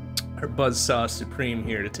our Buzzsaw Supreme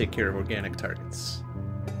here to take care of organic targets.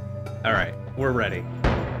 All right, we're ready.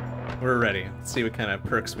 We're ready. Let's see what kind of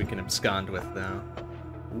perks we can abscond with now.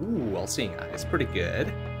 Ooh, All-Seeing Eyes, pretty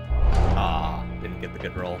good. Ah, didn't get the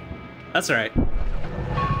good roll. That's all right.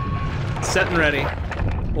 Set and ready.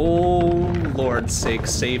 Oh, Lord's sake,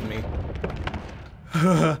 save me.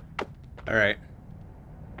 All right.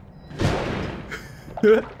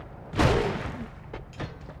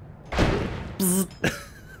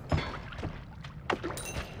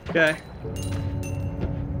 Okay.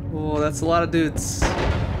 Oh, that's a lot of dudes.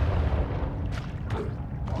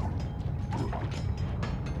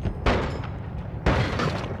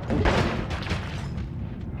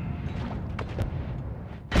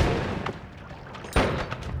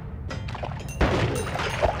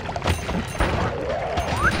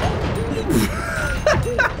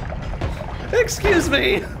 Excuse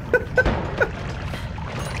me.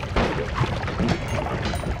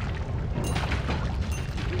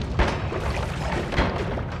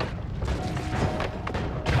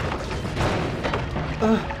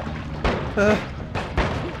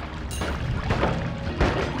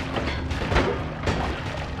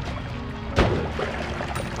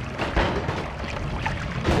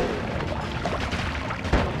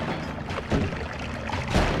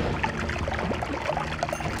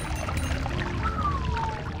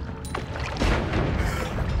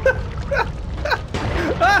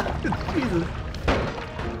 Jesus.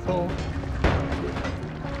 Asshole.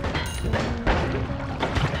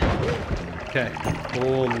 Okay.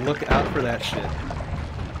 Oh, look out for that shit.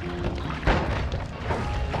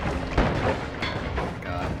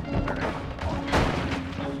 God. Alright.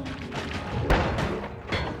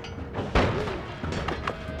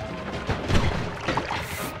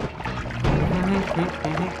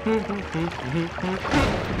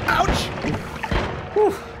 Ouch!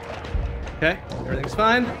 Whew. Okay, everything's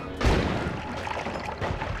fine.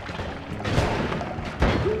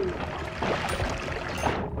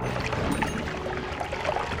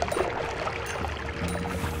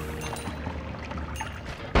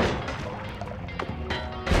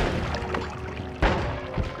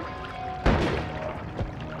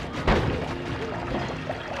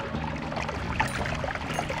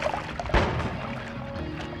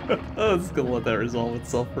 Oh, it's gonna let that resolve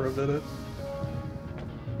itself for a minute.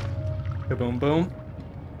 Boom, boom.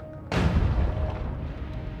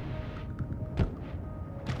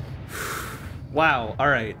 Wow,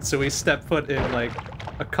 alright, so we step foot in like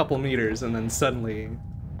a couple meters and then suddenly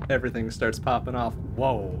everything starts popping off.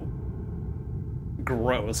 Whoa.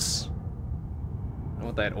 Gross. I don't know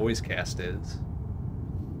what that always cast is.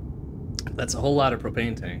 That's a whole lot of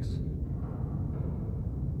propane tanks.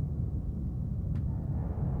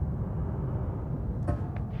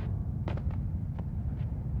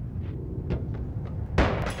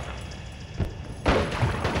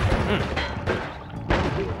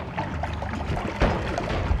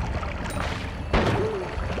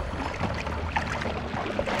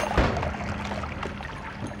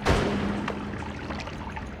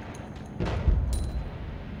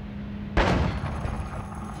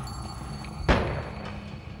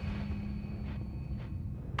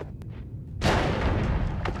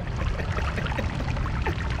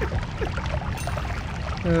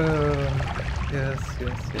 Yes.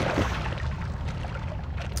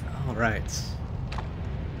 All right.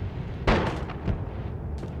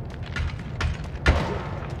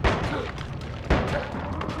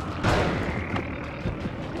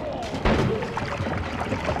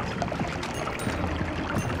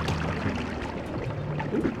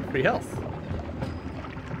 Ooh, free health.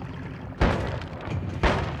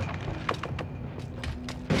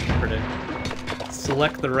 Remember to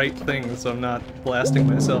select the right thing so I'm not blasting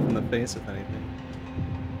myself in the face with anything.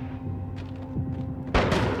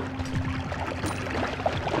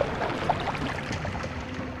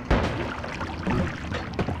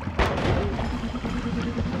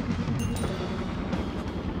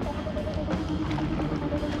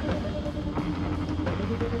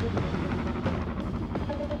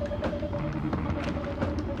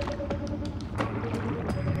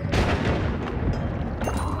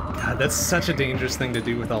 that's such a dangerous thing to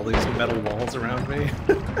do with all these metal walls around me.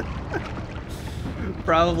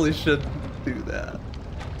 Probably shouldn't do that.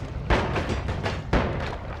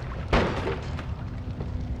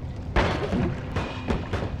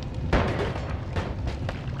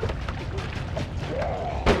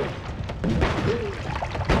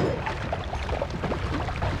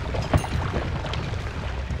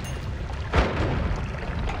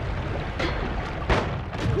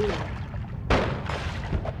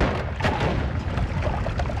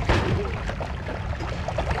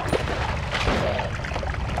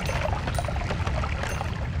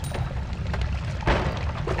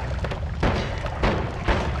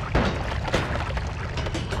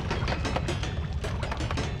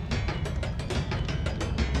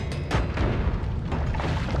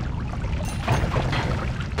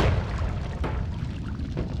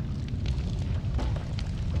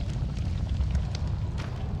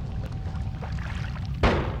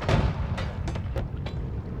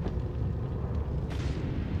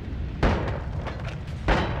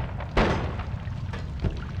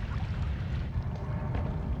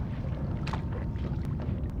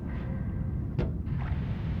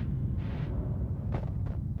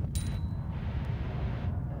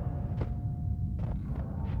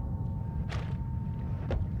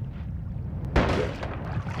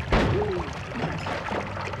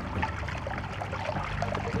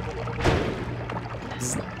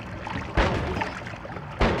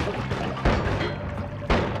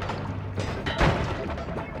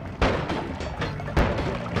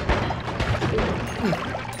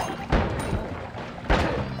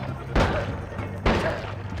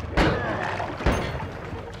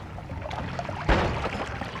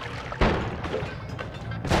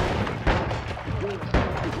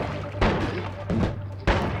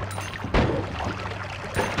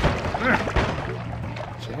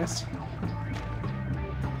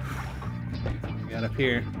 Got up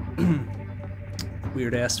here.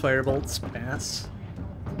 Weird ass firebolts pass.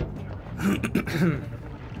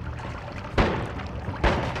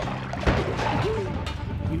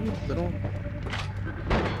 You little.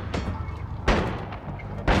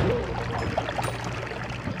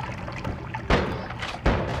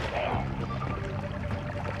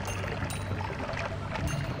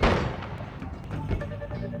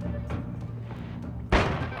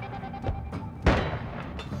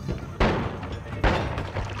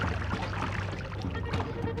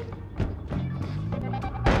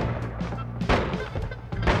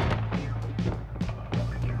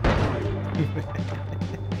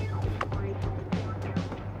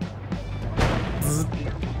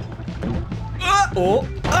 Oh,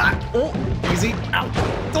 ah, oh, easy, ow,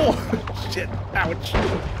 oh, shit, ouch.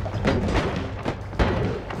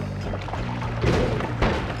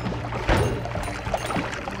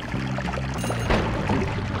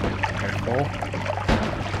 Careful.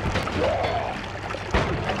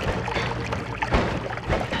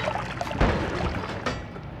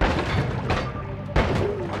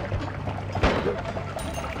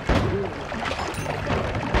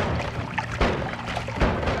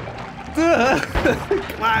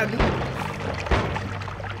 Come on.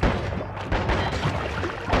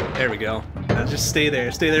 There we go. Now just stay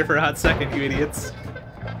there. Stay there for a hot second, you idiots.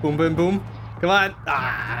 Boom, boom, boom. Come on.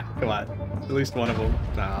 Ah, come on. At least one of them.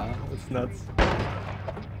 Nah, that's nuts.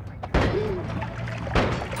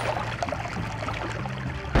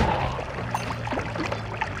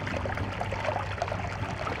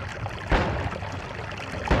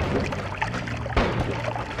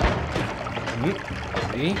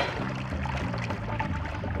 See?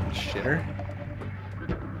 Shitter.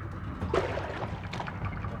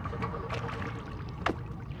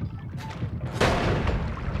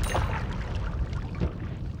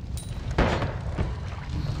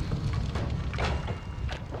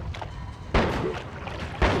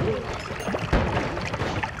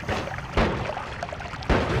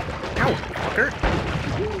 Ow, fucker.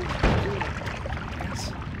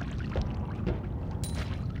 Yes.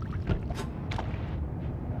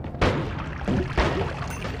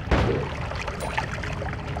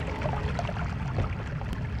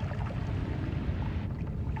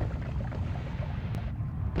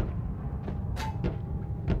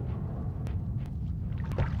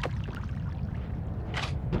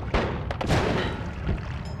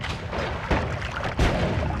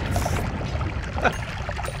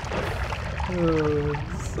 Oh,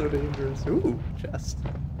 so dangerous. Ooh, chest.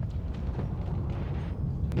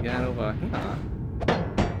 You got over here.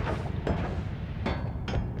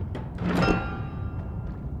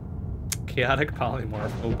 Chaotic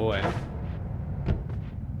polymorph. Oh boy.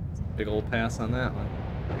 Big old pass on that one.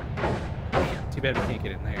 Damn, too bad we can't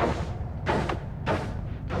get in there.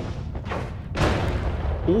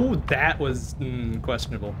 Ooh, that was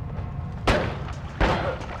questionable.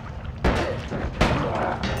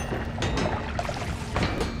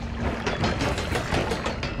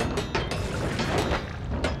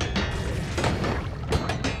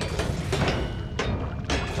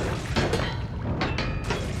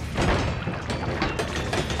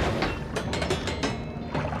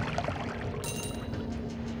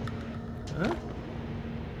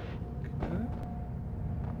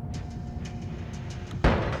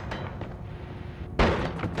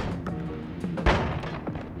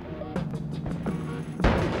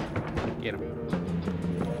 Get him.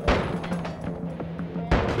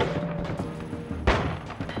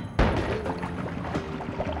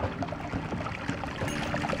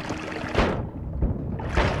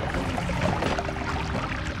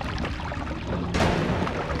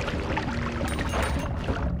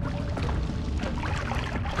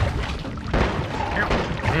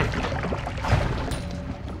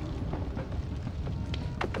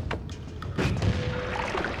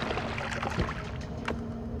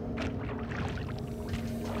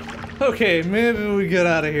 Okay, maybe we get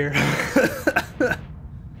out of here.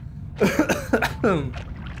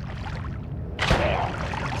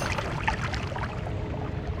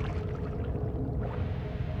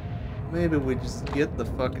 Maybe we just get the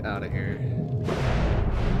fuck out of here.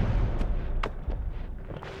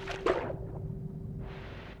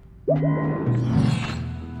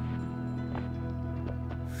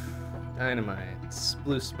 Dynamites,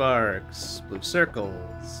 blue sparks, blue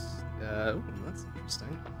circles. Ooh, that's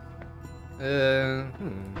interesting.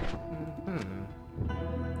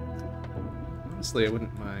 Honestly, I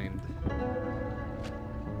wouldn't mind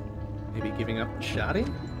maybe giving up the shoddy?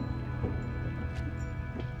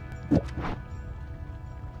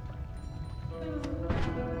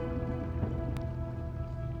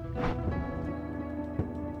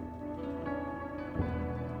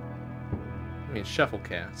 I mean, shuffle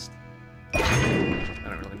cast. I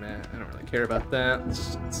don't really care about that.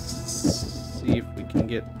 Let's see if we can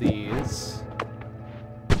get these.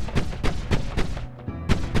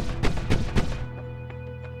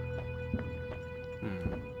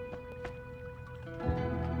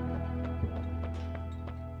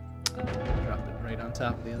 Drop it right on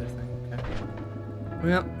top of the other thing. Okay.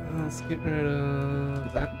 Well, let's get rid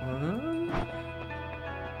of that one.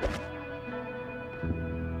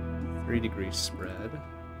 3-degree spread.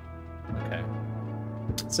 Okay.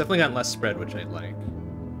 It's definitely got less spread, which I like.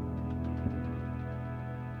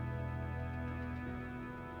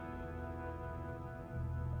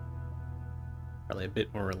 Probably a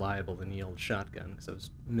bit more reliable than the old shotgun, because I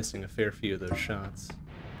was missing a fair few of those shots.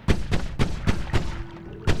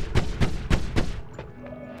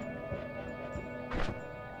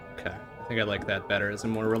 Okay, I think I like that better as a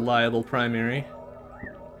more reliable primary.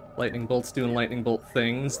 Lightning bolts doing lightning bolt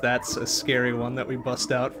things. That's a scary one that we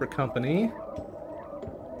bust out for company.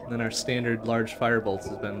 And then our standard large firebolts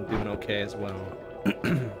has been doing okay as well.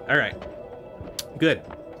 Alright. Good.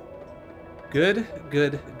 Good,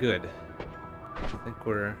 good, good. I think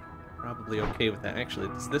we're probably okay with that. Actually,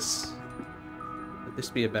 would this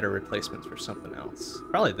be a better replacement for something else?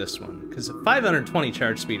 Probably this one, because 520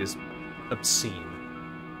 charge speed is obscene.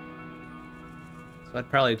 So I'd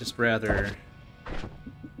probably just rather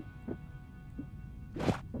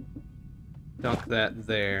dunk that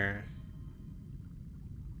there.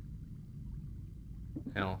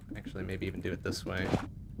 Hell, actually, maybe even do it this way.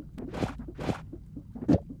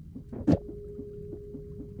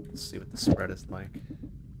 Let's see what the spread is like.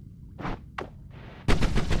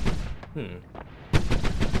 Kinda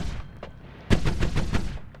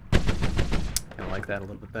like that a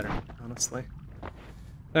little bit better, honestly.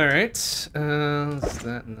 Alright, that's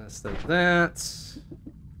that and that's that.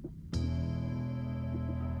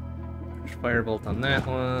 Firebolt on that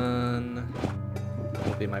one.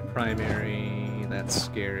 That'll be my primary. That's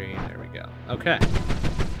scary. There we go. Okay.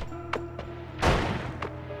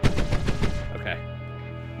 Okay.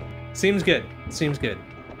 Seems good. Seems good.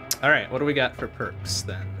 Alright, what do we got for perks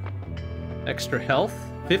then? Extra health?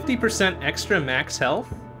 50% extra max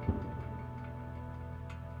health?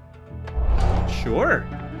 Sure.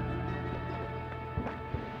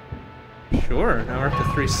 Sure, now we're up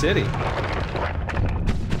to 3 city.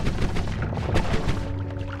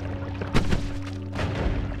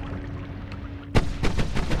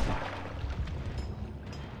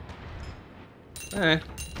 Alright.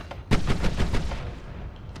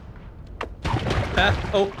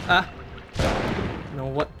 No,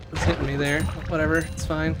 what was hitting me there? Whatever, it's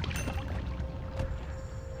fine.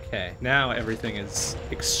 Okay, now everything is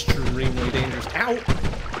extremely dangerous. Ow!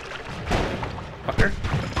 Fucker.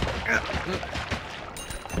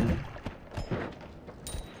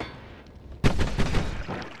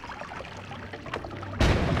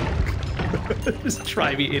 Just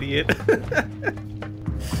try me, idiot.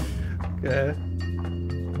 Okay.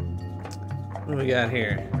 What do we got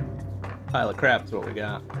here? Pile of crap is what we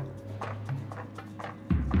got.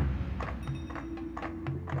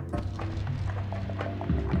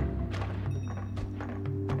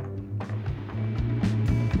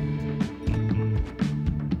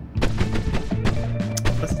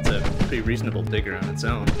 Plus, it's a pretty reasonable digger on its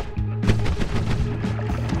own.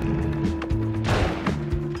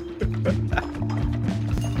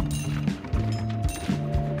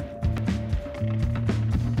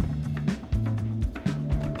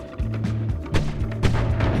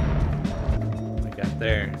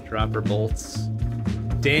 There, dropper bolts.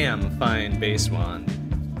 Damn fine base wand.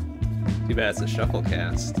 Too bad it's a shuffle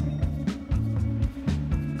cast.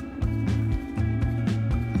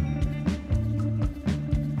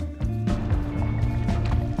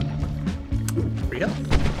 Free health.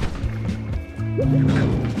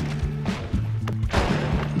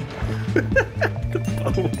 The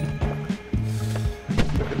bow.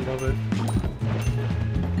 I love it.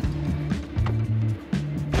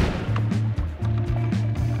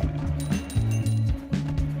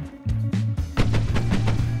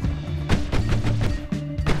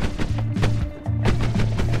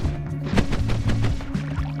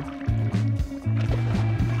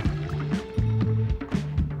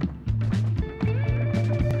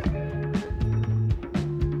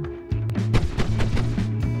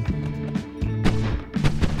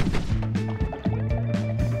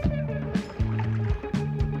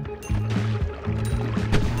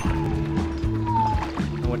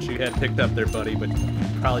 You had picked up there, buddy, but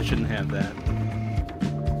probably shouldn't have that.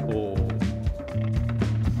 Oh.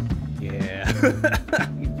 Yeah.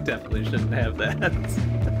 You definitely shouldn't have that.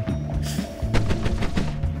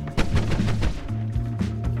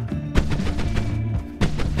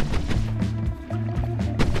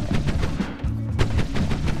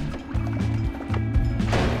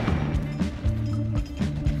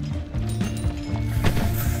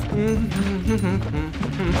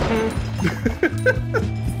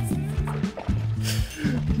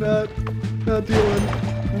 Not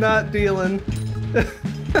dealing. Not dealing.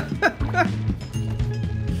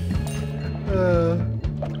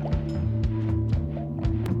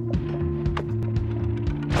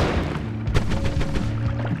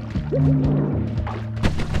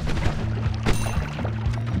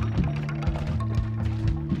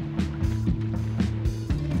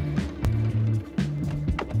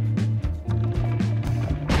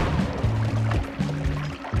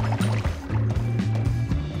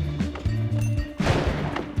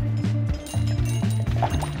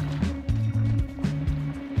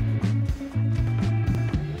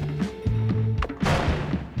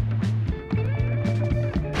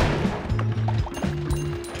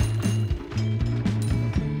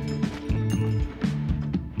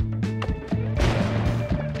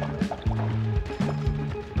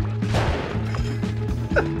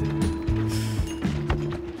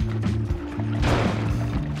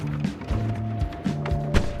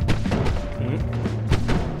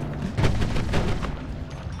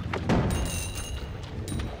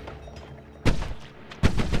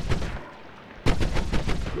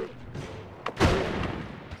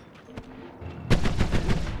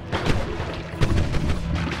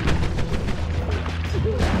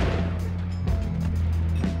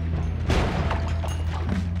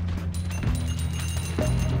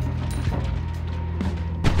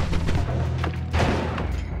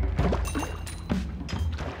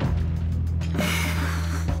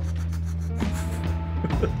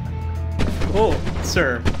 Oh,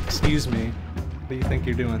 sir, excuse me. What do you think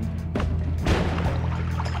you're doing?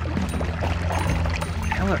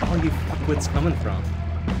 Where are all you fuckwits coming from?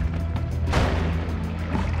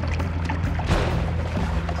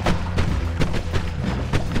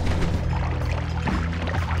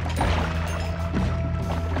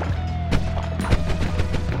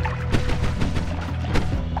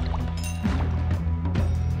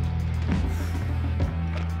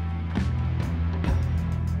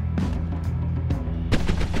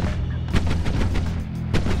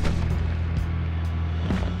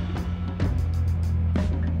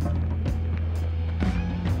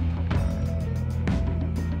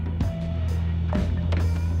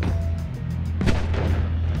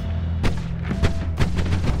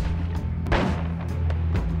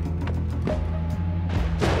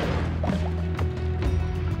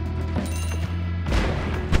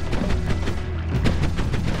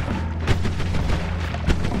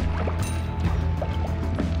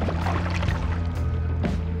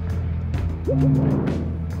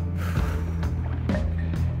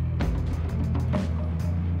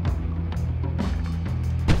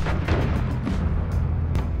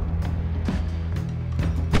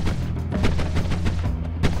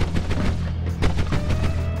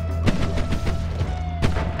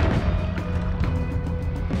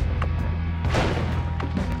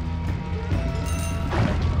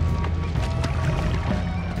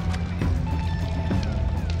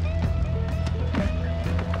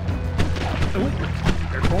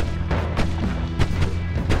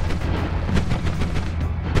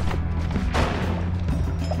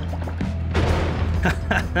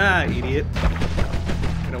 Ah, idiot.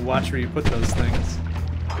 I'm gonna watch where you put those things.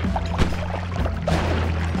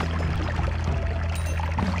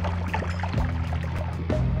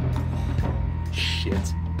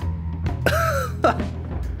 Shit.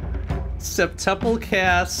 Septuple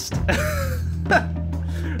cast.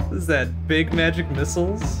 What is that? Big magic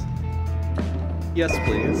missiles? Yes,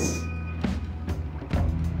 please.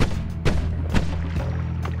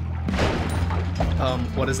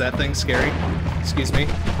 What is that thing? Scary? Excuse me.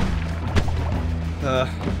 Ugh.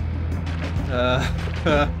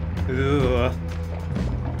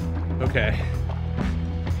 Okay.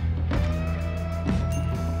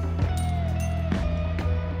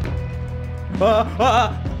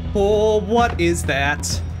 Oh, what is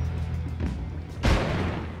that?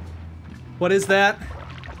 What is that?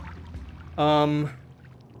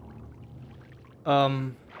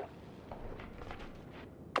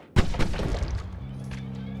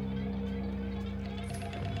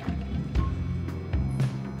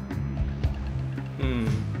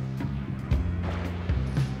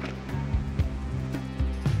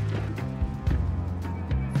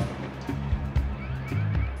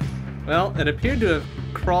 Well, it appeared to have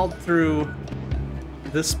crawled through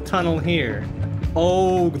this tunnel here.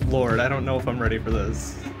 Oh, Lord, I don't know if I'm ready for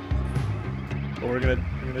this. But we're gonna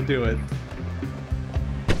do it.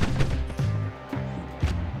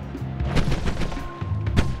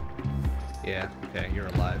 Yeah, okay, you're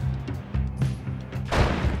alive.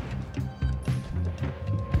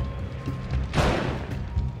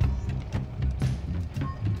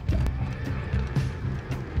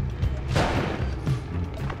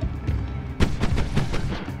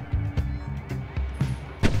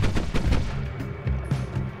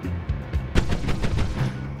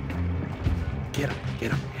 Get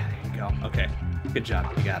him. Yeah, there you go. Okay. Good job.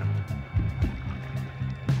 You got him.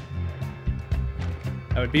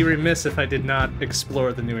 I would be remiss if I did not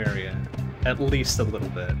explore the new area. At least a little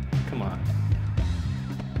bit. Come on.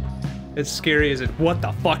 As scary as it... What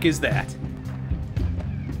the fuck is that?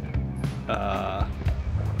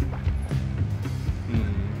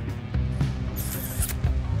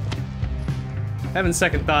 Having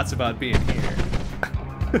second thoughts about being here.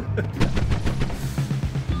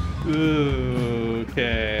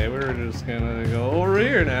 Okay, we're just gonna go over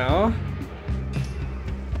here now.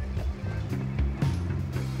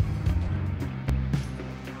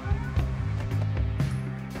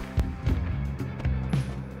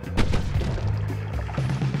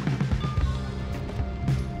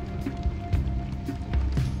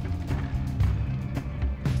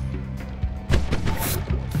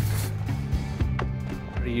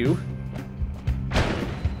 Are you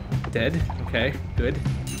dead? Okay, good.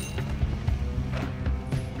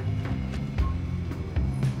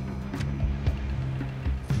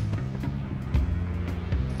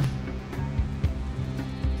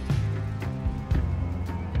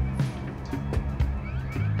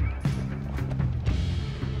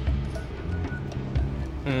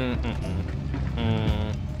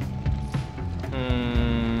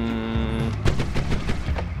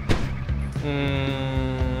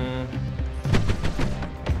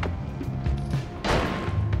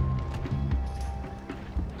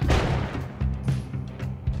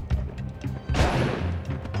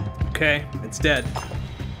 Okay, it's dead.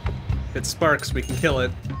 If it sparks, we can kill it.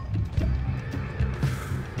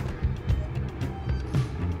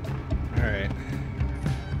 Alright.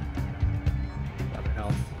 Lot of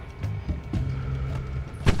health.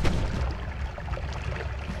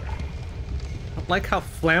 I don't like how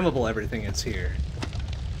flammable everything is here.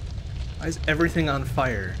 Why is everything on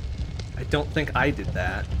fire? I don't think I did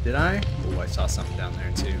that. Did I? Oh, I saw something down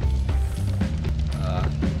there too.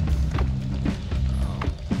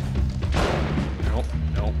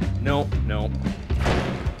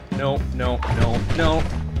 No.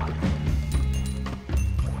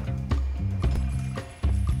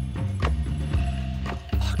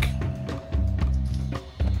 Fuck.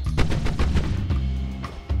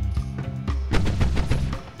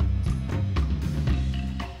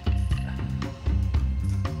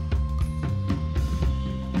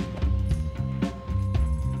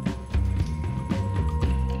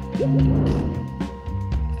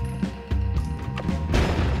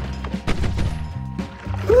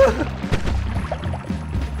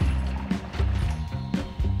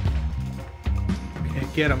 Okay,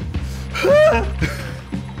 get him.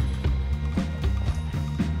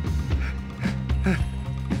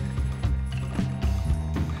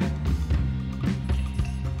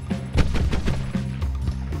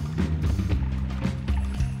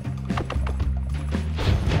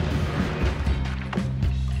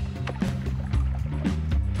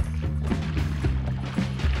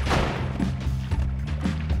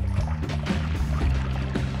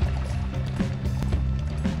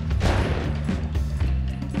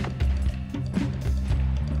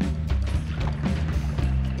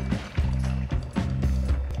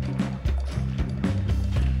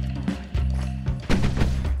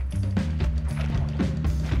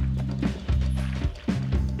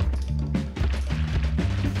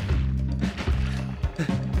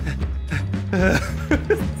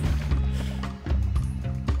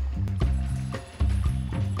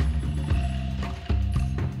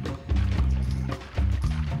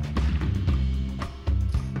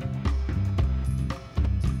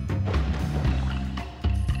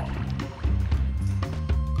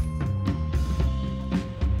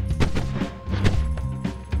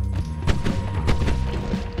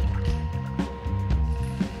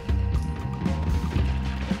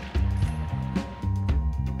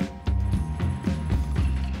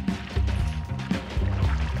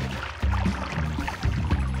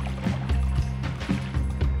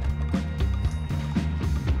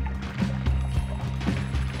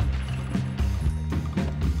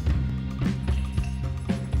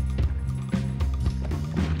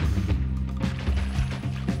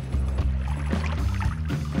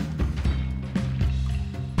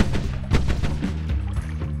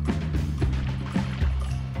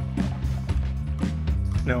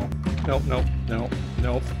 No, nope, nope, no,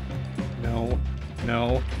 nope, no,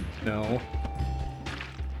 no, no.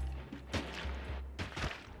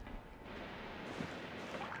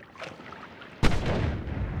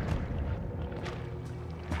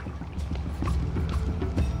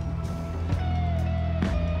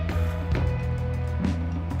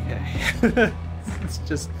 Okay, let's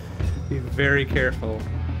just be very careful.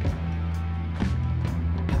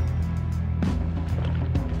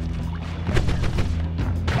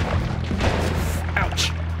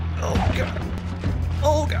 Ouch! Oh god!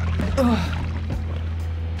 Oh god! Ugh.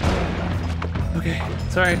 Okay,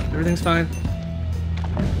 it's alright. Everything's fine.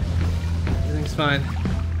 Everything's fine.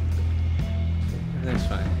 Everything's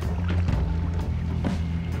fine.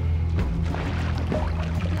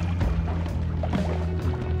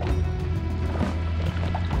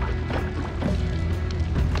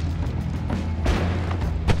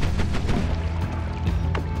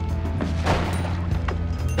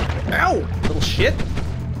 Ow! Little shit!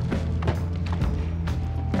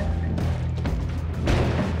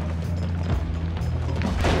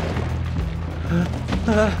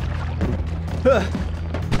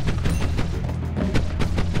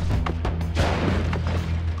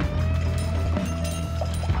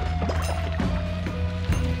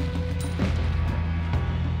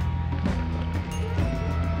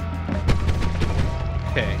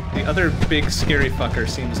 Okay, the other big scary fucker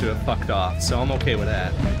seems to have fucked off, so I'm okay with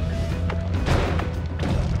that.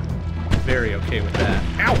 Very okay with that.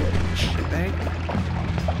 Ow! Shitbag.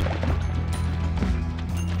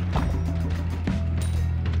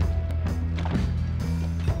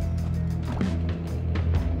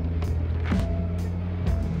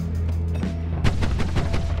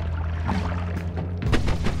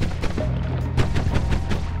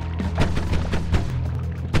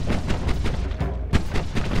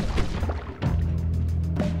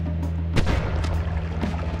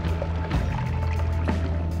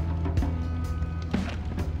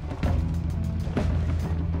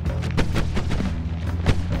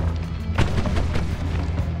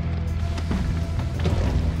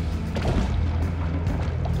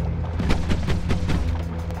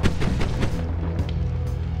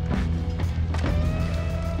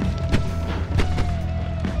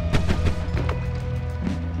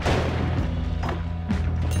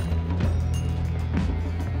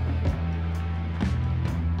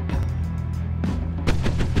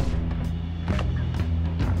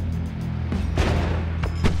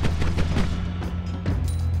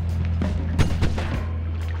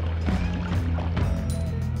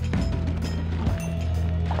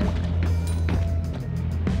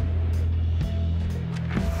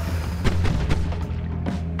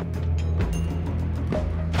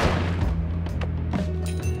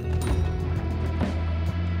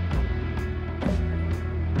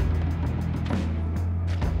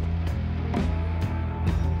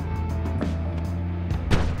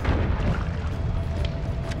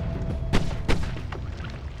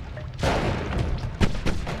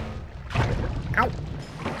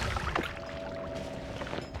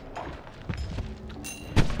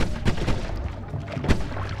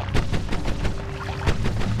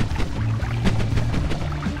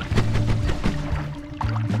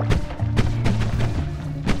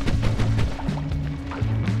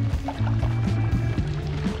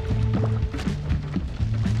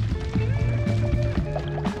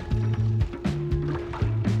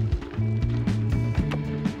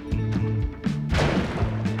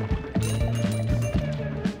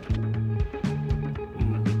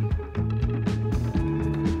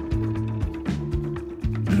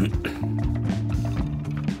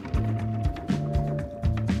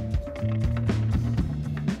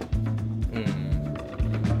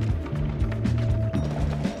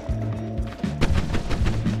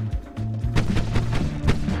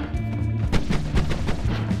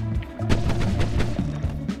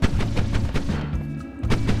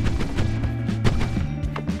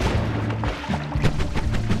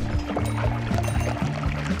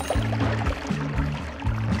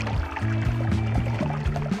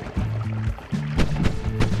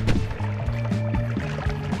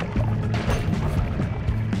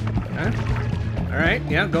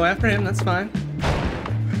 yeah, go after him, that's fine.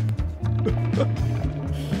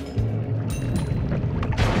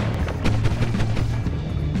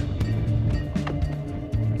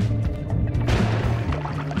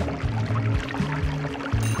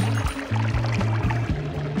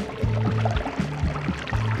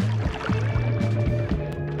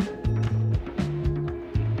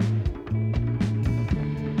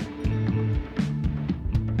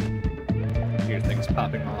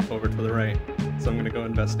 Popping off over to the right, so I'm gonna go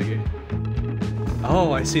investigate.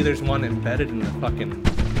 Oh, I see there's one embedded in the fucking...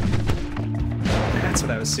 That's what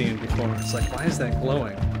I was seeing before. It's like, why is that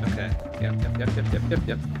glowing? Okay, yep.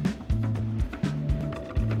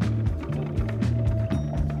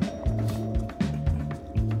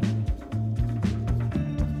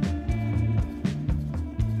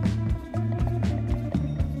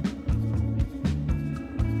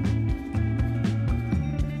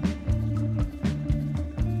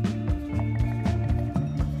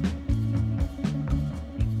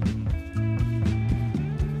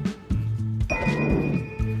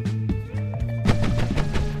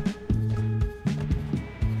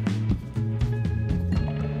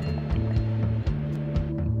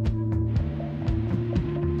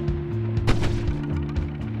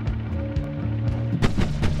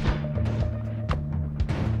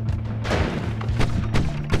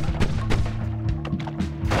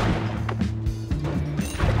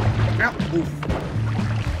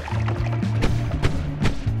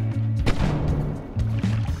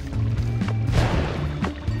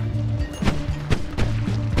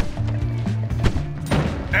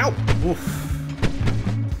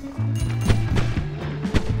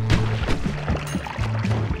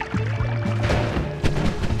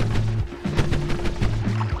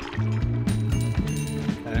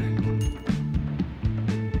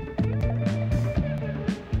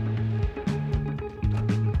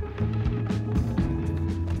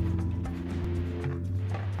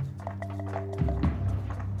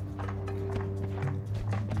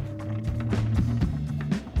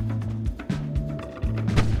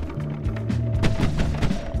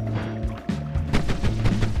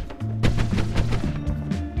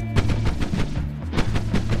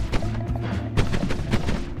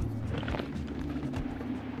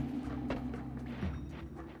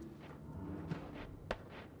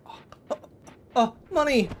 Oh,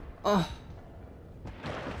 money! Oh.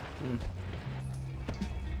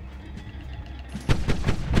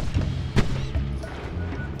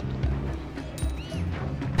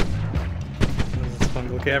 This is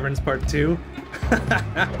Fungal Caverns Part 2?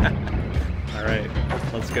 Alright,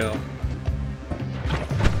 let's go.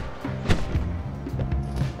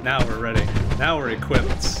 Now we're ready. Now we're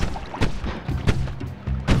equipped.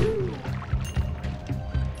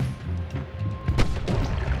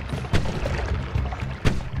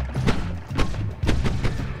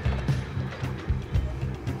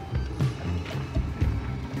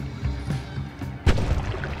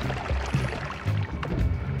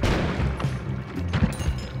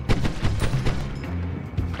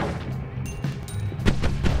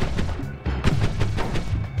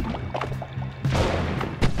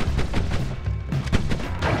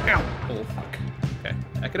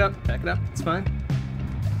 Back it up, it's fine.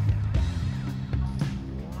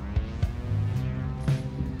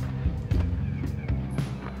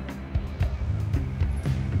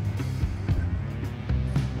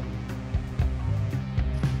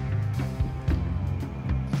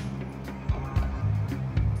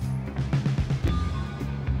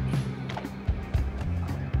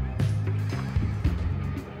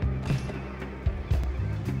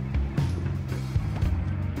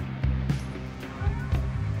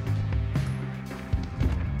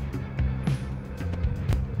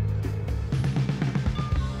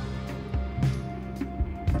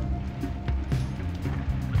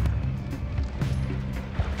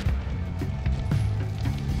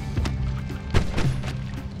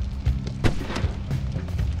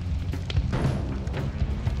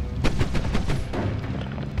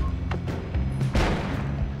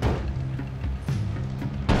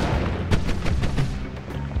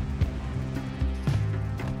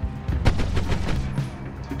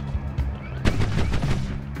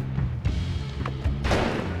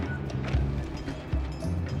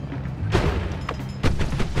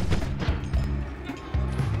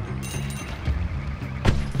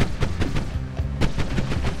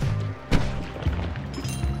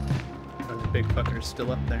 Big fucker's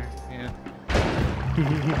still up there, yeah.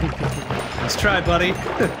 Let's try, buddy.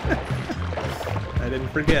 I didn't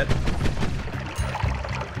forget.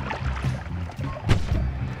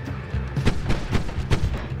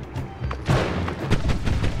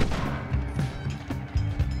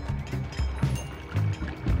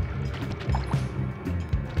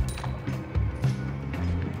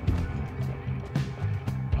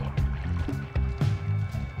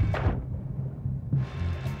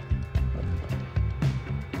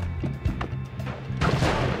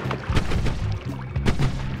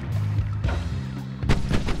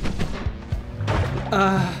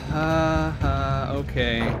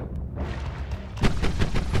 Okay.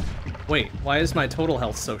 Wait, why is my total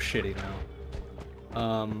health so shitty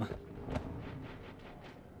now?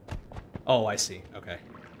 Oh, I see. Okay.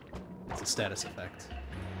 It's a status effect.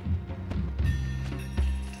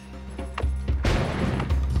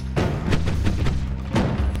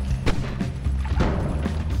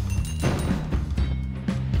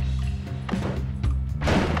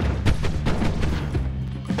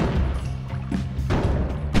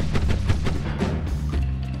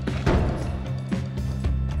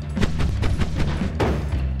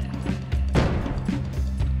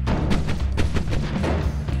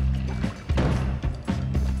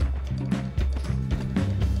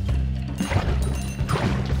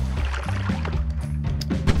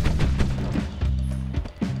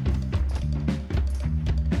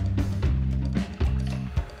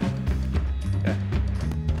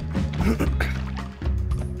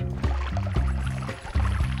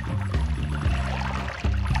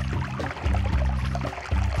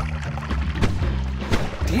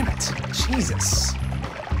 Damn it! Jesus!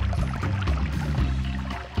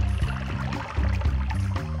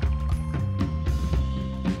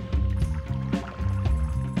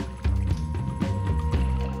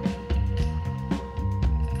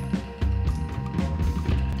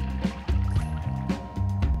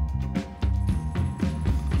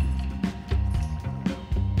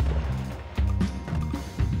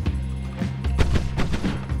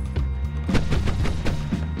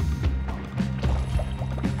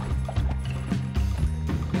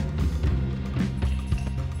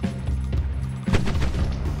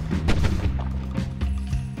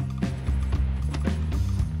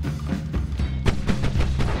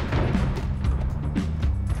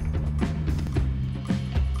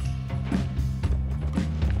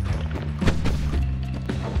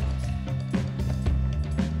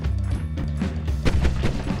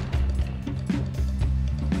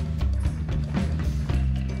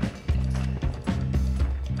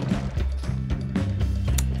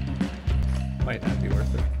 Might not be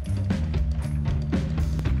worth it.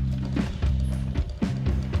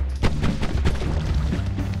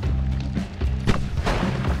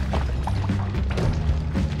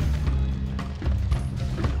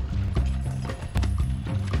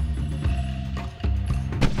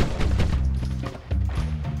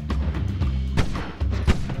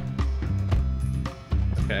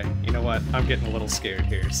 Okay, you know what? I'm getting a little scared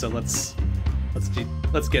here, so let's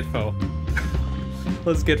get Foe.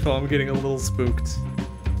 Let's get Foe. I'm getting a little spooked.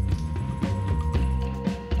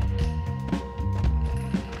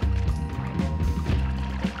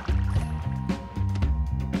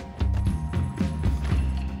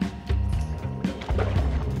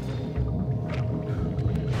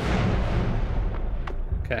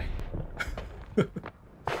 Okay.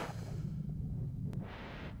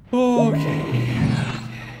 Okay.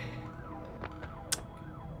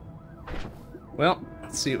 Well,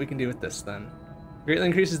 let's see what we can do with this then. Greatly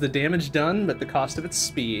increases the damage done, but the cost of its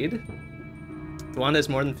speed. The wand has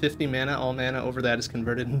more than 50 mana. All mana over that is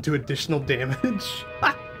converted into additional damage.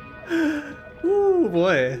 Ooh,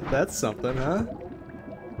 boy. That's something, huh?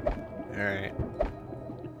 Alright.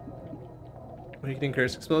 Weakening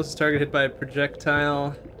curse. Explosives target hit by a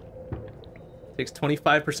projectile. Takes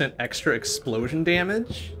 25% extra explosion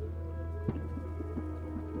damage.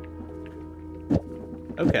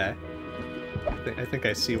 Okay. I think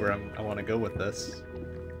I see where I want to go with this.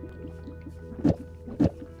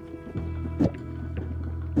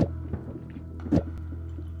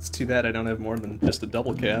 It's too bad I don't have more than just a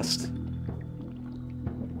double cast.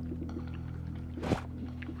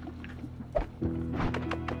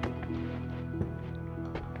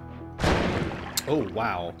 Oh,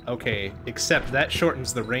 wow. Okay, except that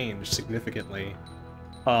shortens the range significantly.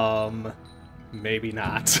 Maybe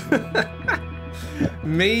not.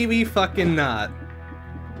 Maybe fucking not.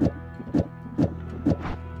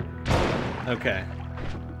 Okay.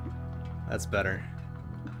 That's better.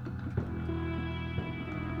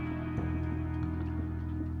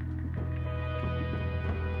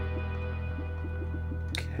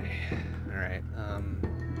 Okay. Alright,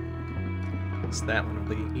 so that one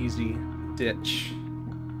will be easy ditch.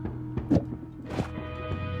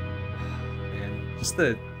 Man, just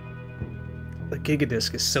the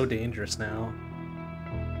Gigadisc is so dangerous now.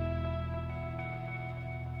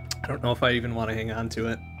 I don't know if I even want to hang on to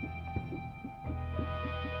it.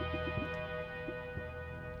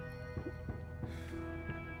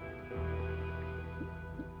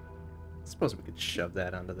 I suppose we could shove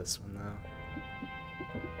that onto this one, though.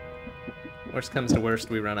 Worst comes to worst,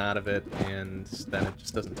 we run out of it, and then it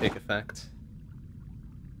just doesn't take effect.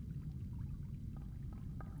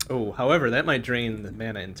 Oh, however, that might drain the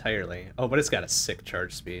mana entirely. Oh, but it's got a sick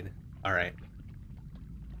charge speed. Alright.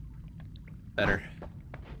 Better.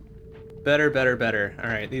 Better, better, better.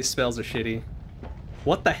 Alright, these spells are shitty.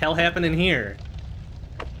 What the hell happened in here?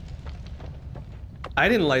 I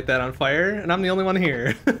didn't light that on fire, and I'm the only one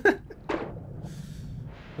here.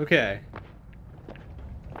 Okay.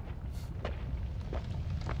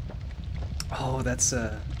 Oh, that's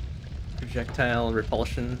projectile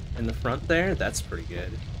repulsion in the front there. That's pretty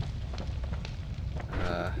good.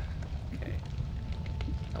 Okay.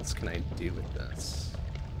 What else can I do with this?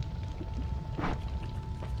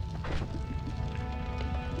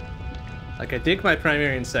 Like, I dig my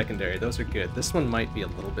primary and secondary. Those are good. This one might be a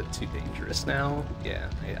little bit too dangerous now. Yeah,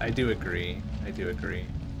 I do agree. I do agree.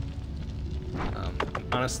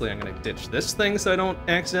 Honestly, I'm gonna ditch this thing so I don't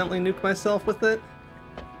accidentally nuke myself with it.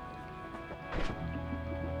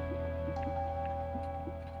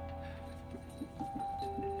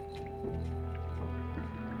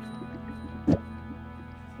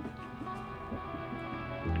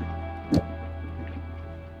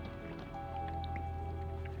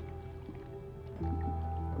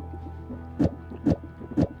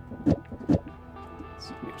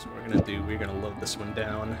 So here's what we're gonna do. We're gonna load this one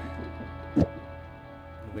down.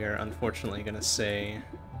 We are unfortunately gonna say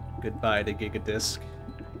goodbye to Gigadisk.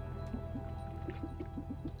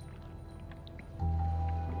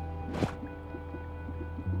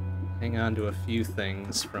 Hang on to a few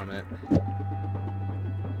things from it.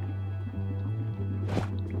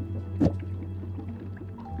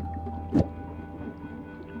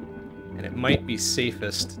 And it might be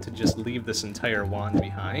safest to just leave this entire wand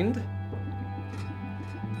behind,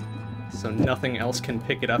 so nothing else can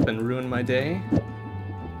pick it up and ruin my day.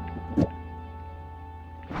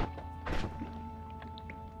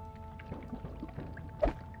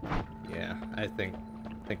 I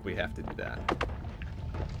think we have to do that.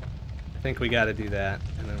 I think we gotta do that,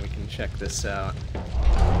 and then we can check this out.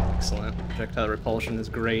 Excellent. Projectile repulsion is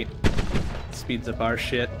great. Speeds up our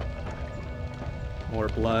shit. More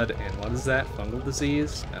blood, and what is that? Fungal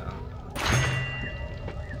disease? No.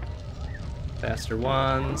 Faster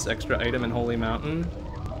wands, extra item in Holy Mountain.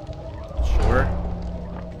 Sure.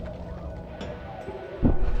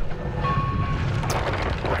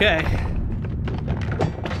 Okay.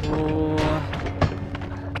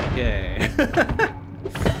 Okay.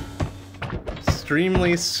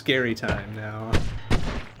 Extremely scary time now.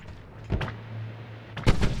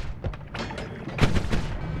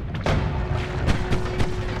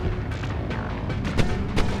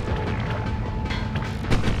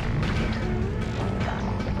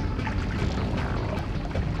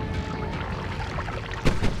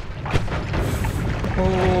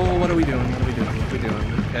 Oh, what are we doing? What are we doing? What are we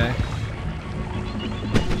doing? Okay.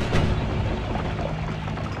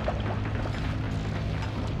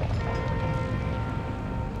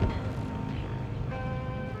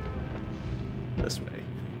 This way.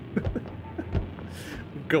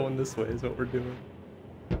 Going this way is what we're doing.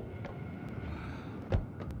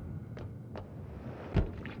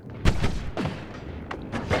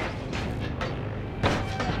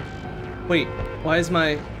 Wait, why is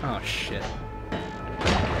my... Oh, shit.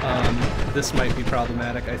 This might be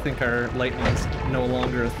problematic. I think our lightning's no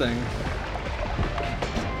longer a thing.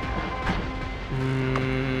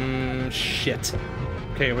 Shit.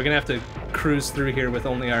 Okay, we're gonna have to cruise through here with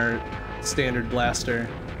only our standard blaster.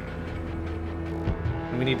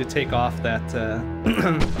 And we need to take off that,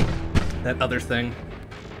 that other thing.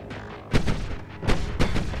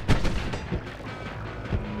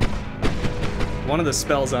 One of the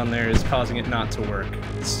spells on there is causing it not to work,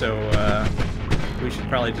 so, we should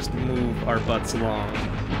probably just move our butts along.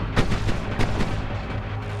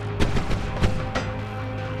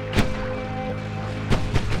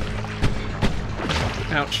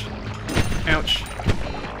 Ouch. Ouch.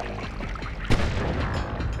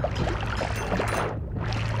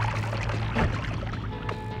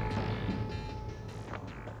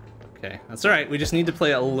 Okay, that's alright. We just need to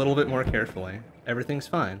play a little bit more carefully. Everything's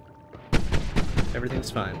fine.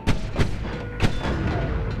 Everything's fine.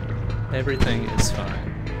 Everything is fine.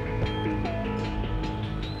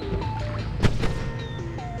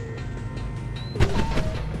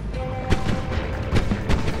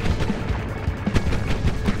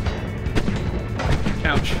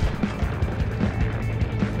 Ouch.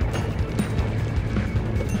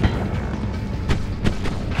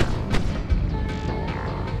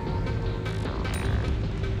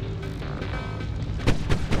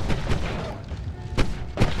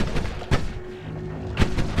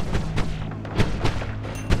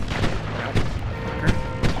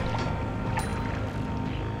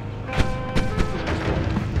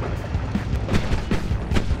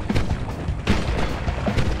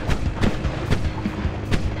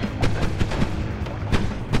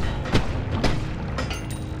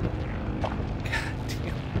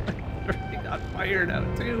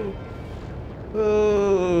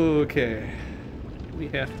 Okay. We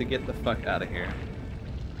have to get the fuck out of here.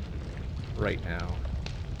 Right now.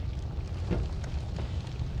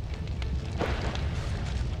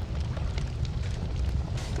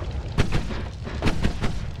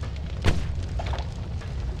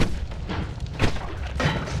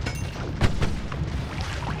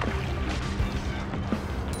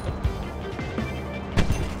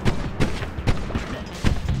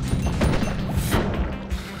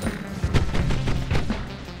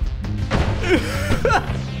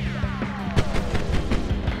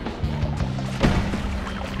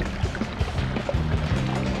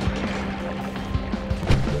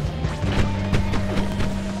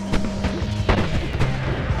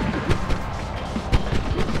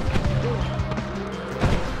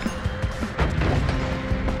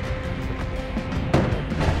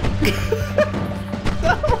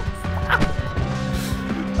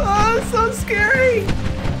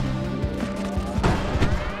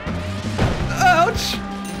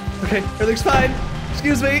 Okay, everything's fine.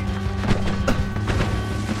 Excuse me.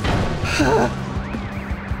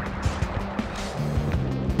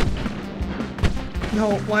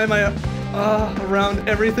 No, why am I around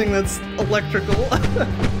everything that's electrical?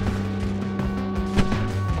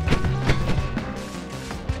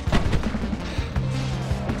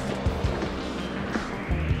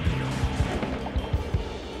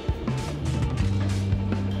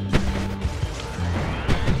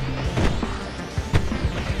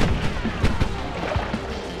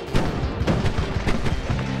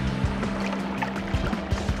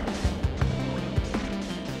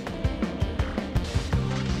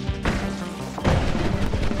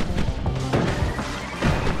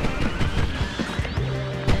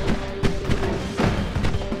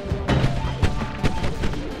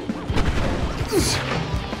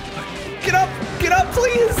 Get up,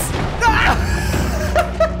 please! Ah!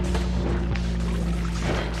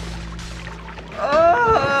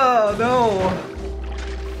 Oh, no.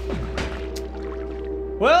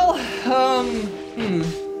 Well,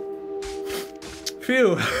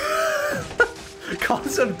 Phew.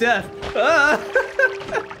 Cause of death. Ah!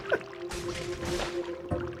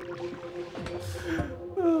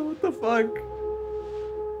 Oh, what the fuck?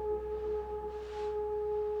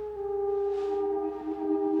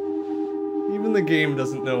 Even the game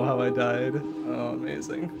doesn't know how I died. Oh,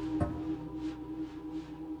 amazing.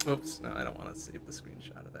 Oops, no, I don't want to save the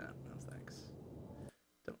screenshot of that. No, thanks.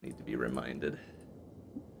 Don't need to be reminded.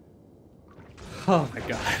 Oh my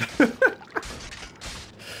god.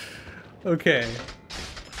 Okay.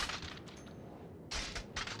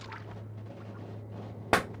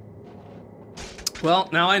 Well,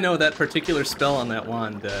 now I know that particular spell on that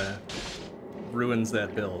wand ruins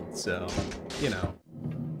that build, so, you know.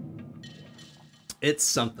 It's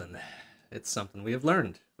something. It's something. We have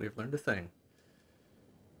learned. We have learned a thing.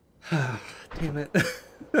 Damn it.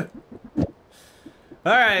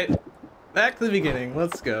 Alright. Back to the beginning.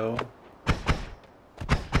 Let's go.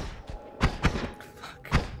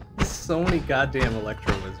 Fuck. So many goddamn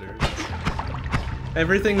electro wizards.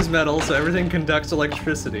 Everything's metal, so everything conducts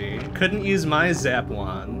electricity. Couldn't use my zap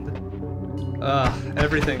wand.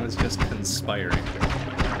 Everything was just conspiring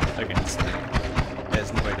against me,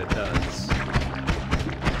 as Noita does.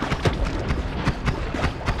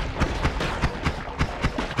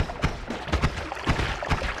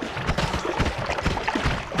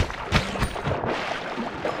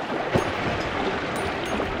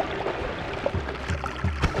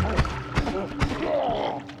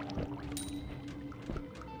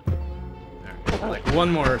 One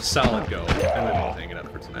more solid go, and then we'll hang it up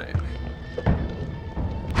for tonight.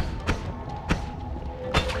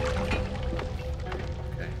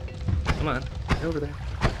 Okay. Come on. Get over there.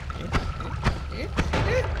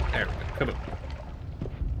 There we go. Come on.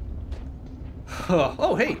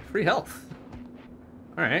 Oh, hey! Free health!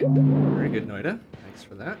 Alright. Very good, Noita. Thanks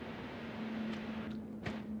for that.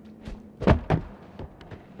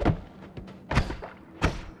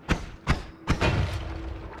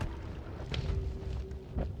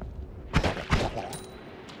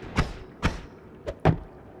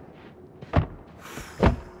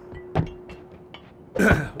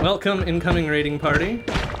 Welcome, incoming raiding party.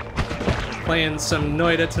 Playing some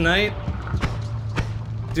Noita tonight.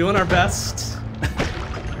 Doing our best.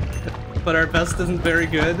 But our best isn't very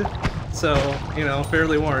good. So, you know,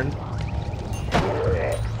 fairly warned.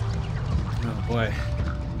 Oh boy.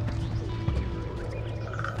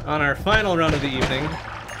 On our final run of the evening,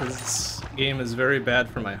 this game is very bad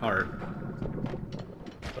for my heart.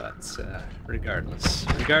 But, regardless,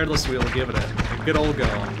 we'll give it a good old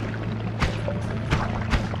go.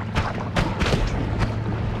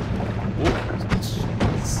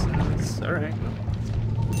 Alright.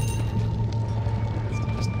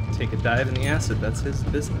 take a dive in the acid. That's his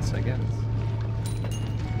business, I guess.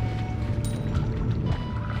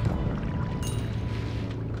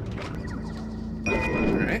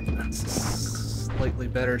 Alright, that's a slightly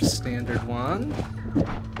better standard one.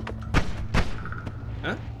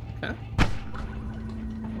 Huh? Okay.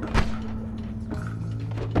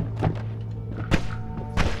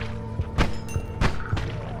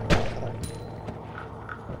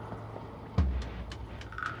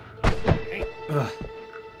 Ugh.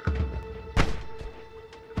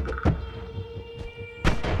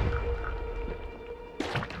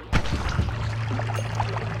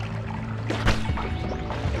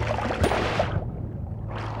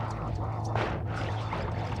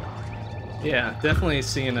 Yeah, definitely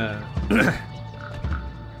seeing an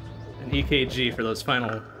EKG for those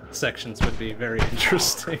final sections would be very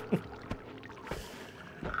interesting.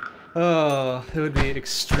 Oh, it would be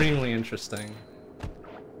extremely interesting.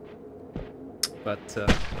 But,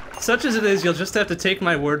 such as it is, you'll just have to take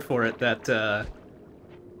my word for it that,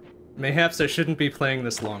 mayhaps I shouldn't be playing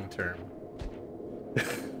this long term.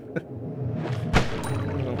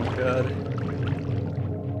 Oh my god.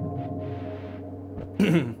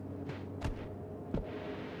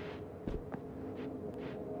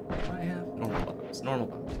 I have normal bombs, normal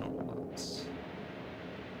bombs, normal bombs.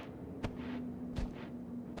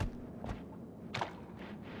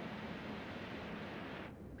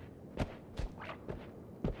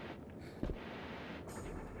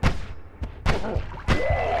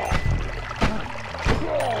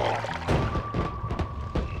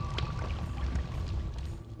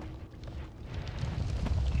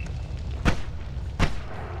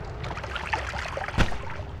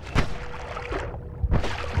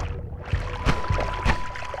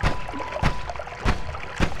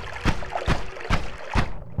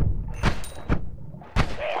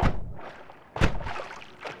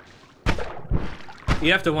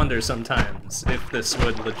 You have to wonder sometimes if this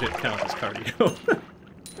would legit count as cardio.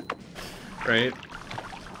 Right?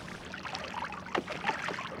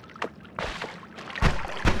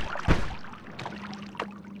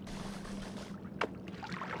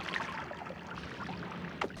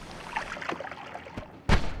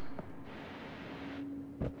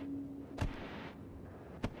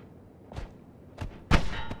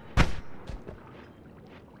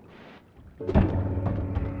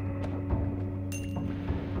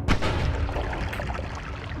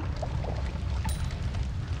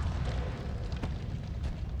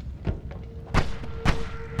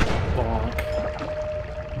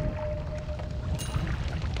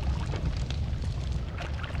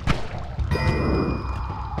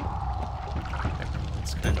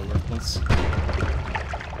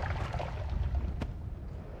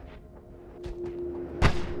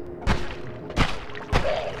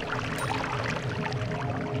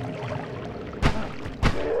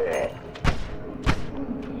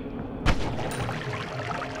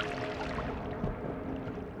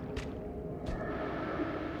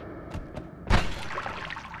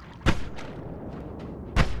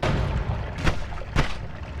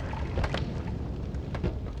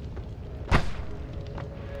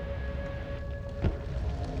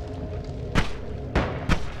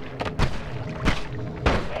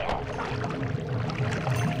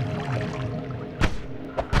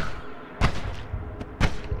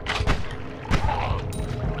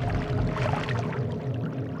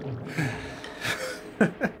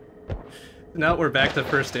 Now we're back to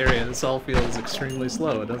first area. This all feels extremely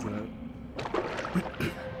slow, doesn't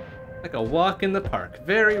it? Like a walk in the park.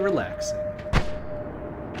 Very relaxing.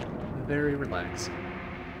 Very relaxing.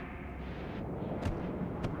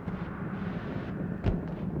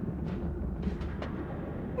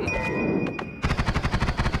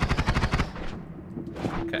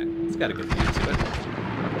 Okay, it's got a good view to it.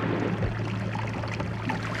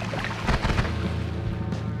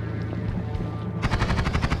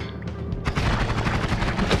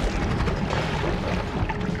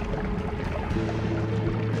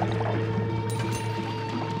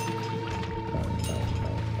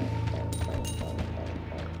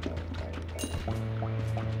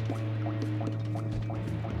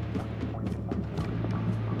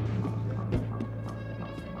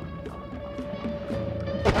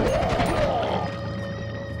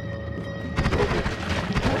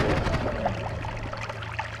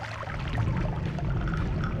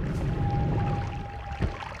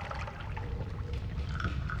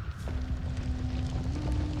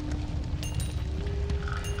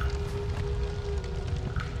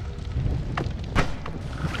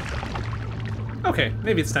 Okay,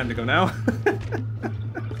 maybe it's time to go now.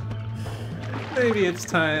 Maybe it's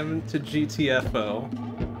time to GTFO.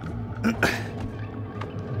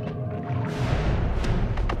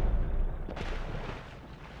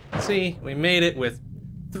 See, we made it with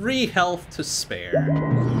 3 health to spare.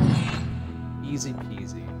 Easy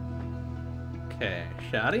peasy. Okay,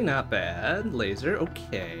 shoddy, not bad. Laser,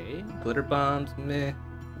 okay. Glitter bombs, meh.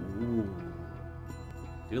 Ooh.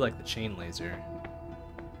 Do like the chain laser.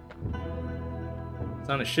 It's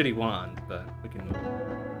on a shitty wand, but we can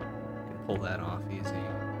pull that off easy.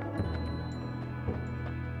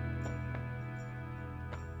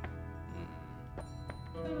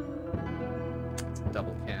 It's a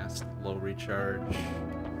double cast, low recharge.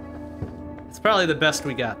 It's probably the best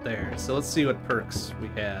we got there, so let's see what perks we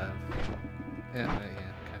have. Yeah, okay.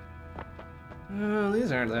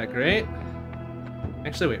 These aren't that great.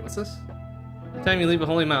 Actually, wait, what's this? Every time you leave a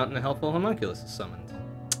holy mountain, a helpful homunculus is summoned.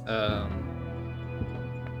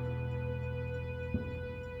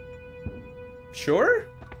 Sure?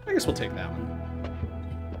 I guess we'll take that one.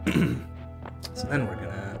 So then we're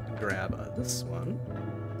gonna grab this one.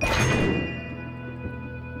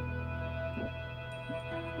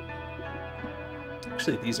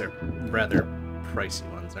 Actually, these are rather pricey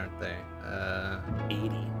ones, aren't they?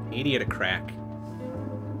 80. 80 at a crack.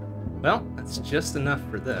 Well, that's just enough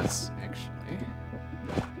for this, actually.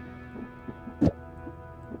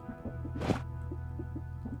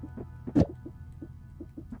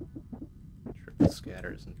 Triple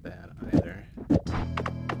scatter isn't bad either.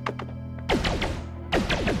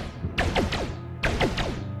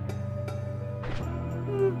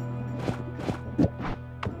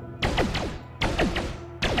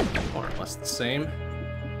 More or less the same.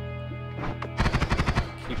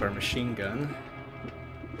 Keep our machine gun.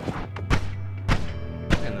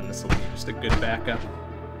 And then this will be just a good backup.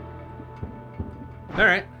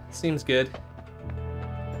 Alright, seems good.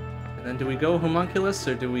 And then do we go homunculus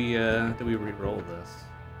or do we re-roll this?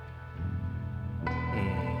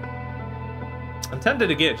 I'm tempted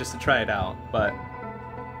to get it just to try it out, but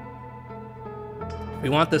if we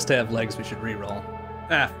want this to have legs, we should re-roll.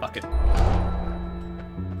 Ah, fuck it.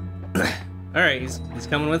 Alright, he's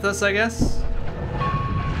coming with us, I guess?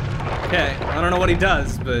 Okay, I don't know what he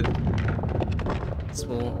does, but guess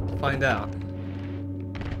we'll find out.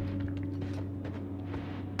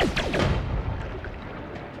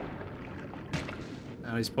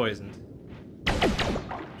 Now he's poisoned.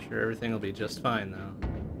 Sure, everything will be just fine, though.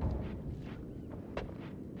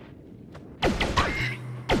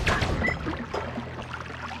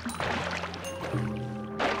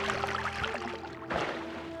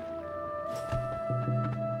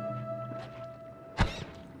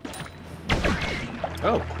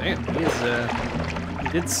 Oh, damn, he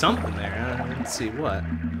did something there. I didn't see what.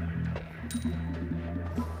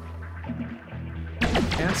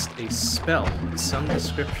 Cast a spell of some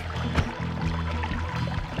description.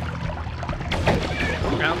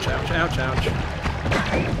 Ouch, ouch, ouch, ouch.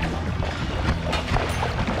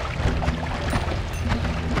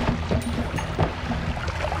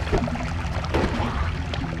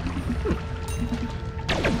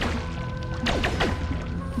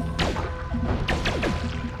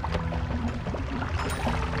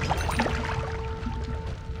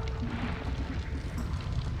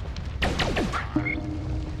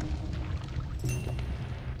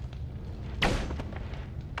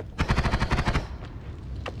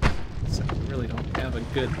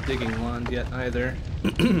 Good digging wand yet either.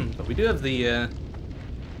 But we do have the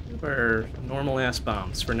our normal ass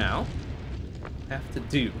bombs for now. Have to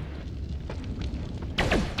do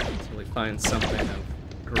until we find something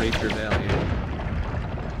of greater value.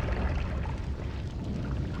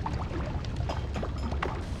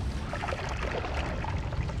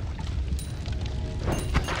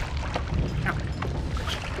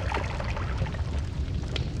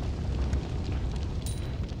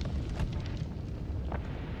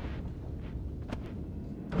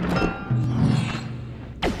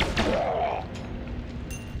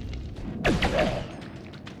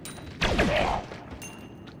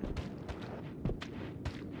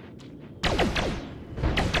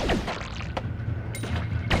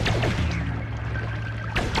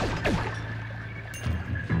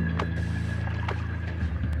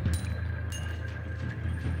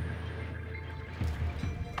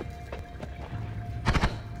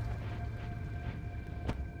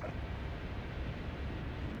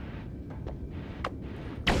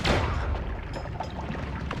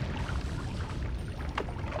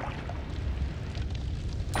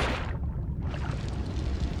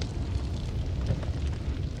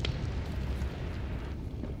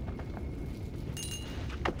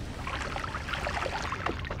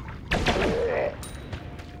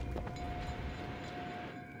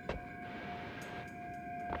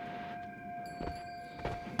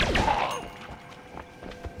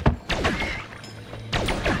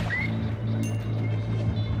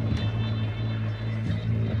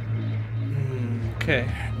 Okay,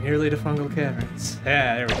 nearly to Fungal Caverns.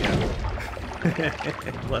 Yeah, there we go.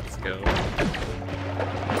 Let's go.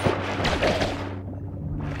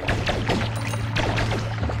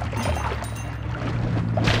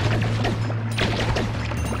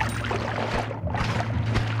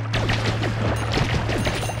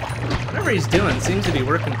 Whatever he's doing seems to be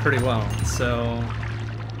working pretty well, so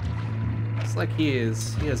it's like he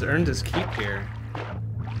has earned his keep here.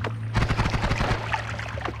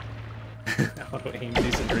 Aim,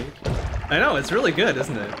 decent drink. I know, it's really good,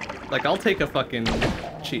 isn't it? Like, I'll take a fucking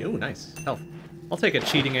cheat. Ooh, nice health. I'll take a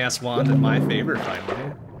cheating ass wand in my favor if I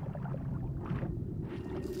may.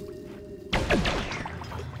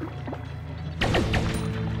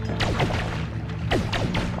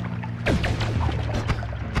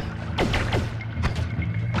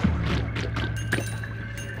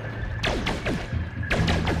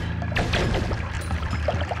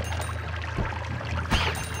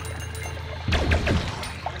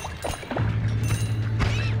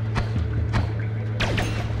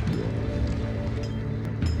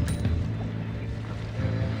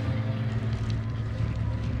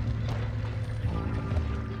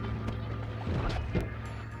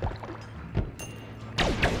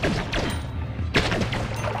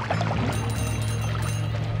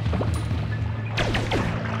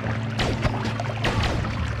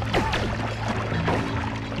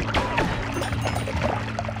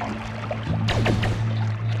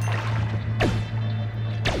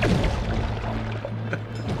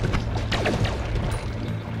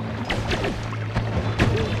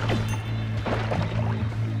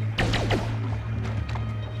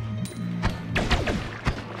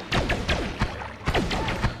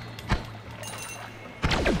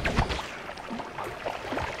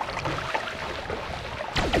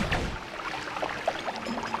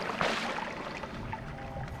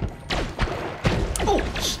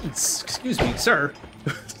 Excuse me, sir.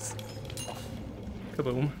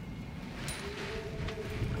 Kaboom.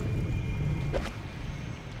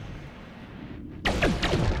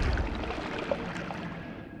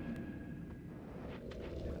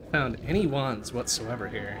 Found any wands whatsoever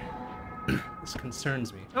here. This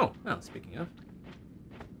concerns me. Oh, well, speaking of.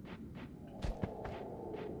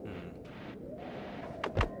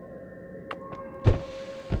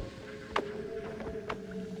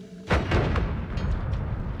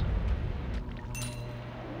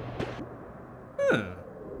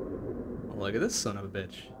 Look at this son of a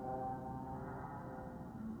bitch.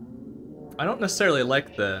 I don't necessarily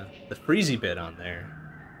like the freezy bit on there.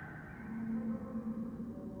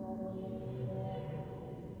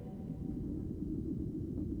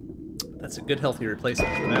 That's a good healthy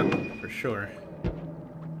replacement for that one, for sure.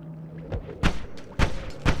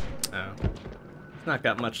 Oh. It's not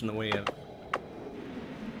got much in the way of...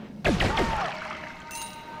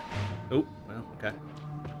 Oh, well, okay.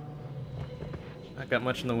 Not got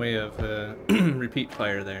much in the way of repeat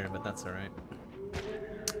fire there, but that's alright.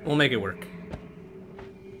 We'll make it work.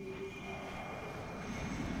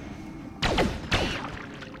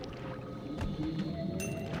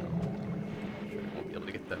 Won't be able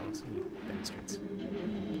to get those. Bastards.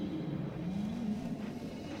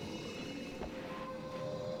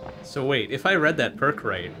 So wait, if I read that perk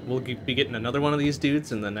right, we'll be getting another one of these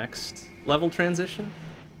dudes in the next level transition?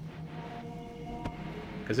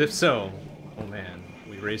 Because if so... Oh man,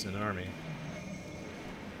 we raised an army.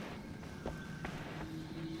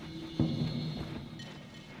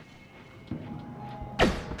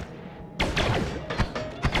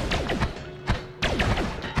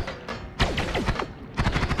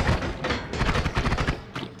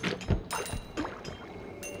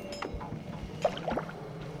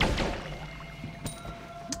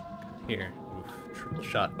 Here, oof, triple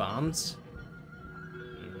shot bombs.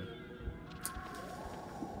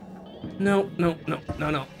 No, no, no,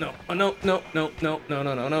 no, no, no, oh, no, no, no, no, no,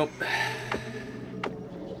 no, no, no.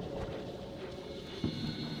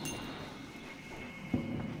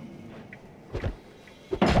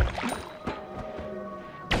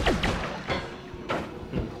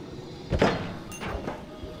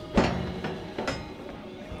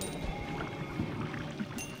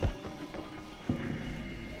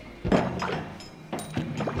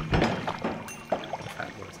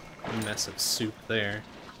 God, what a mess of soup there.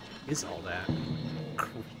 Is all that?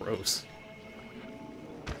 Gross.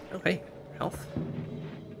 Oh, hey, health.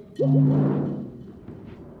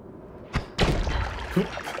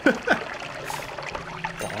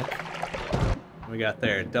 We got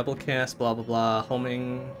there double cast, blah blah blah,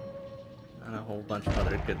 homing, and a whole bunch of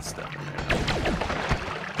other good stuff in there.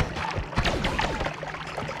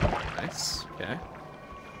 Nice, okay.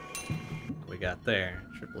 We got there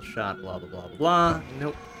triple shot, blah blah blah blah.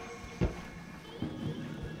 Nope.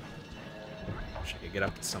 wish I could get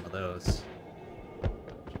up to some of those.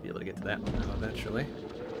 Should be able to get to that one now eventually.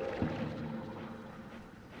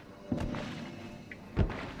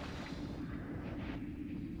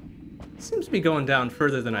 Seems to be going down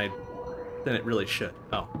further than it really should.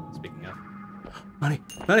 Oh, speaking of. Money!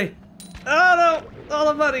 Money! Oh no! All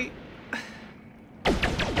the money!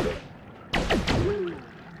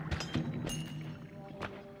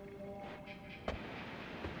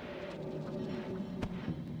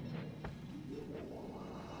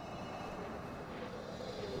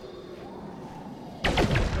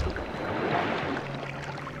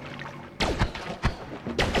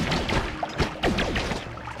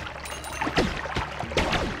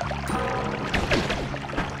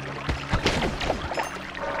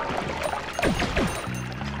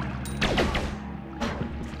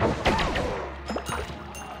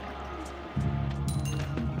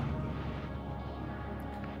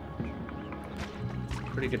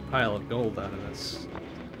 Pretty good pile of gold out of this.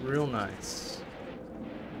 Real nice.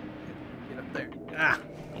 Get up there. Ah!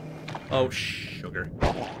 Oh, sugar.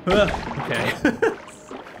 Okay.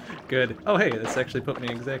 Good. Oh, hey, this actually put me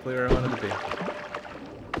exactly where I wanted to be.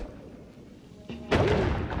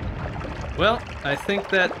 Well, I think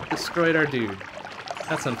that destroyed our dude.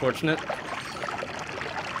 That's unfortunate.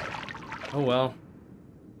 Oh well.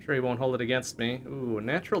 I'm sure he won't hold it against me. Ooh,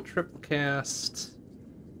 natural triple cast.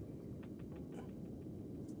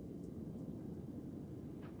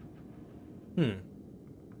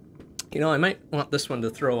 You know, I might want this one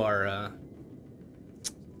to throw our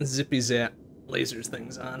zippy zap lasers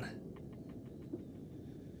things on.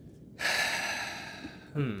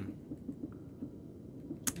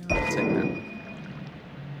 I'll take that one.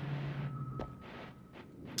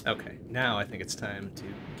 Okay, now I think it's time to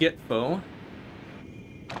get foe.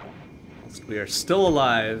 Whilst we are still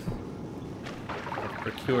alive, we've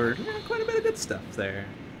procured quite a bit of good stuff there.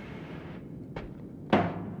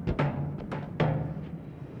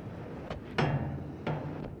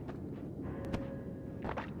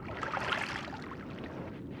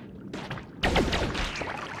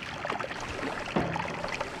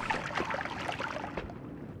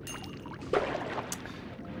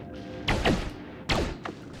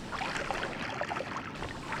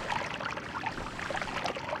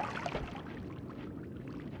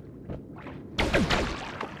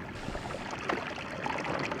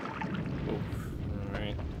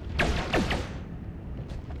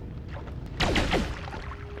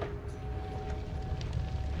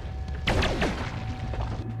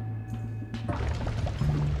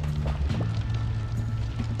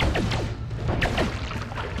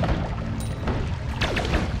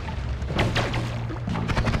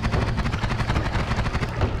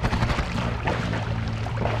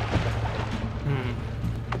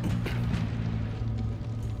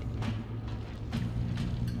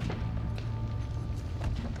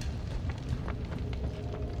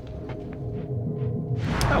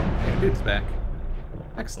 Dude's back.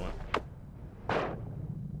 Excellent.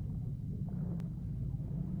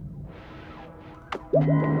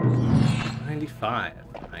 $95.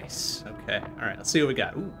 Nice. Okay. Alright, let's see what we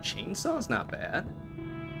got. Ooh, chainsaw's not bad.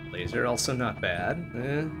 Laser also not bad.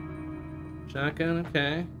 Shotgun,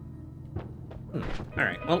 okay.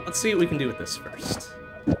 Alright, well, let's see what we can do with this first.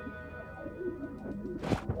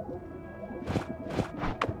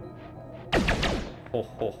 Ho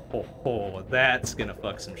ho ho ho, that's gonna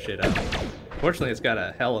fuck some shit up. Fortunately, it's got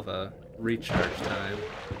a hell of a recharge time.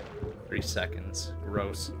 3 seconds.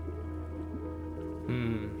 Gross.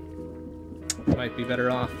 Might be better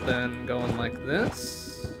off than going like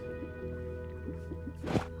this.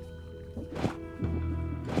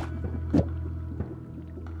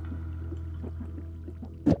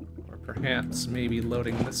 Or perhaps maybe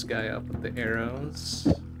loading this guy up with the arrows.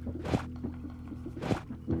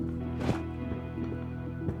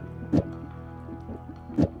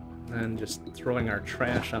 And just throwing our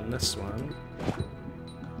trash on this one.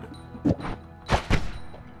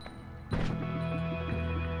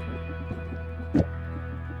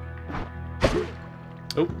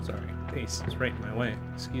 Oh, sorry. Ace is right in my way.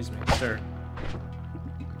 Excuse me, sir.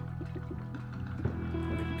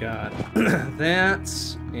 We've got that,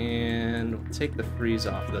 and we'll take the freeze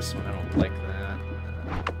off this one. I don't like that.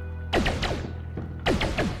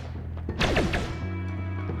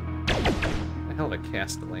 A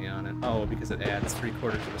castaway on it. Oh, because it adds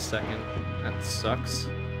 3/4 of a second. That sucks.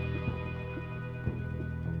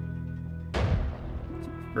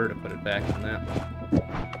 Prefer to put it back on that one.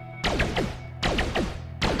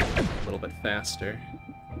 A little bit faster.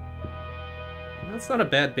 That's not a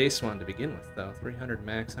bad base one to begin with, though. 300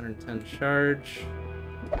 max, 110 charge.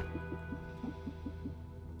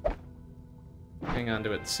 hang on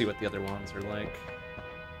to it and see what the other ones are like.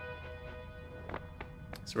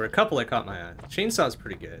 So there are a couple that caught my eye. Chainsaw's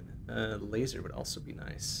pretty good. Laser would also be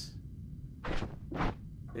nice.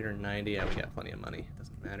 390, yeah, we got plenty of money.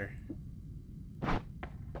 Doesn't matter.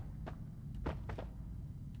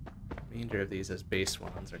 Remainder of these as base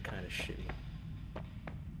ones are kind of shitty.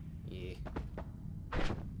 Yeah.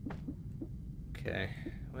 Okay.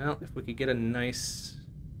 Well, if we could get a nice...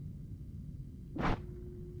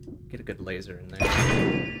 Get a good laser in there.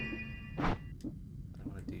 I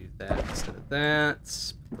want to do that instead of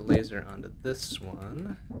that. Put the laser onto this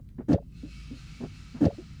one.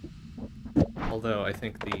 Although I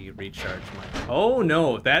think the recharge might... Oh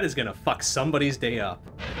no, that is gonna fuck somebody's day up.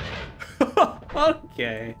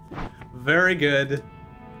 Okay. Very good.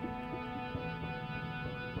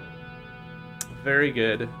 Very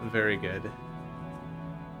good, very good.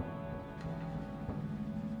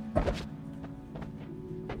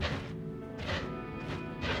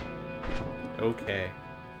 Okay.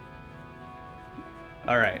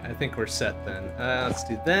 Alright, I think we're set then. Let's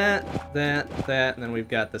do that, that, and then we've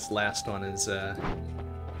got this last one is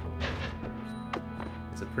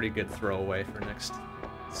it's a pretty good throwaway for next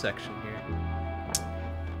section here.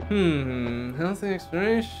 Healthy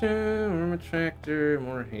exploration, warm attractor,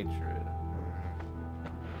 more hatred.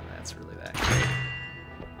 That's really that good.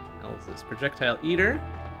 What is this? Projectile eater.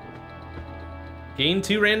 Gain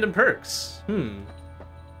 2 random perks.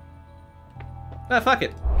 Ah, fuck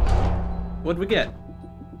it. What'd we get?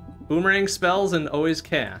 Boomerang spells and always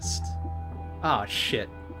cast. Ah, shit.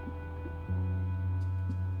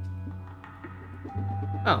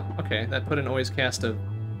 Oh, okay. That put an always cast of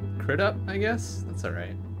crit up, I guess? That's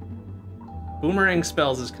alright. Boomerang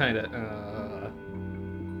spells is kind of,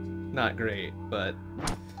 not great, but...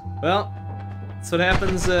 Well, that's what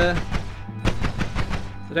happens, what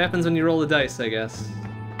happens when you roll the dice, I guess.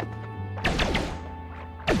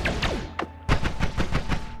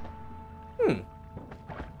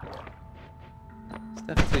 Just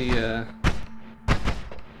have to,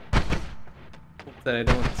 hope that I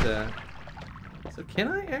don't, So can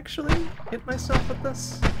I actually hit myself with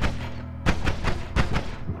this?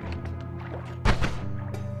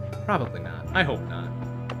 Probably not. I hope not.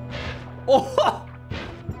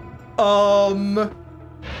 Oh!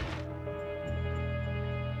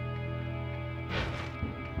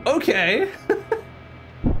 Okay.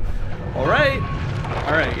 Alright.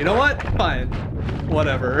 Alright, you know what? Fine.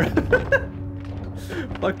 Whatever.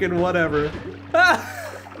 Fucking whatever.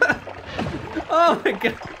 Oh my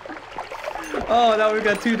god. Oh, now we've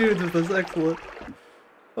got 2 dudes with this. Excellent.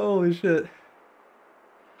 Holy shit.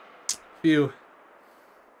 Phew.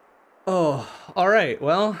 Oh, alright.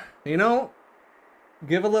 Well, you know,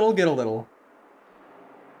 give a little, get a little.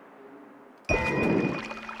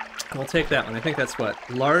 We'll take that one. I think that's what?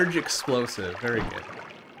 Large explosive. Very good.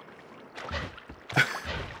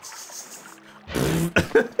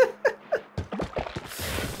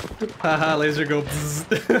 Haha, laser go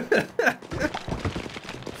bzzz.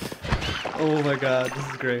 Oh my god, this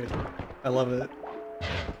is great. I love it.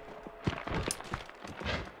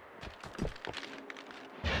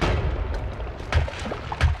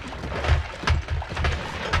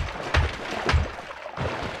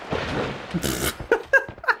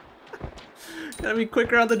 Gotta be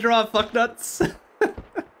quicker on the draw, fucknuts.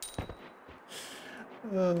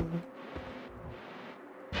 Oh,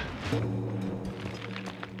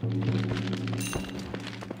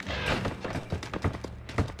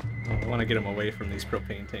 I want to get him away from these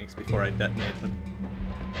propane tanks before I detonate them.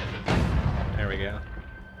 There we go.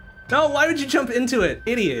 No, why would you jump into it?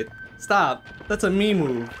 Idiot. Stop. That's a me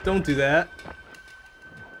move. Don't do that.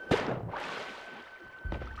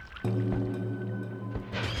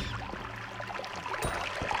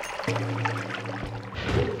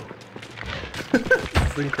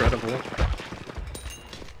 This is incredible.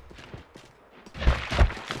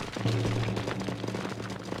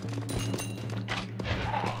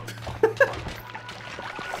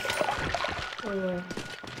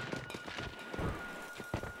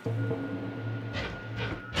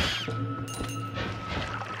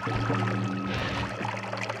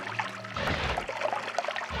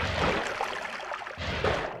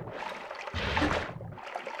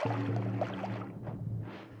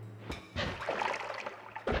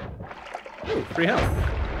 Ooh, free health.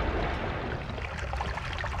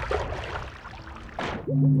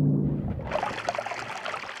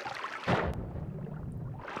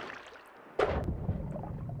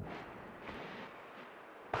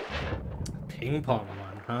 Ping pong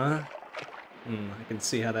one, huh? I can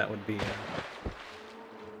see how that would be.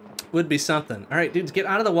 Would be something. All right, dudes, get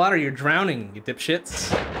out of the water. You're drowning, you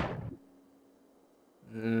dipshits.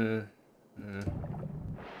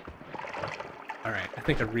 Alright, I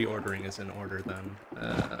think a reordering is in order then.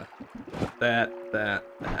 That.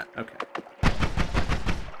 Okay.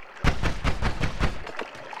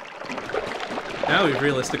 Now we've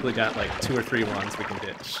realistically got like 2 or 3 ones we can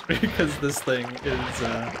ditch, because this thing is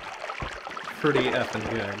pretty effing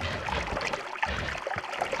good.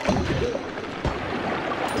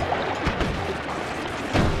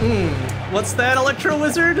 What's that, Electro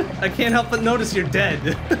Wizard? I can't help but notice you're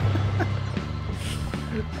dead.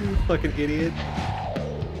 You fucking idiot.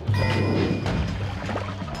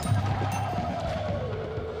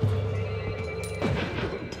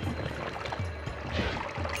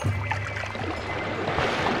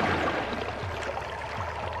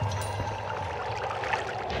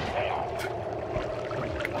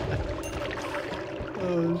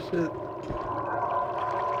 Oh shit.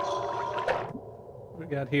 What we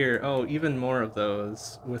got here? Oh, even more of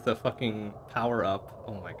those with a fucking power up.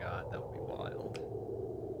 Oh my god, that would be wild.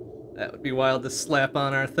 That would be wild to slap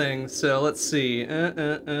on our thing. So let's see.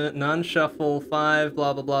 Non-shuffle 5,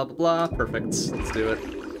 blah blah blah blah blah. Perfect. Let's do it.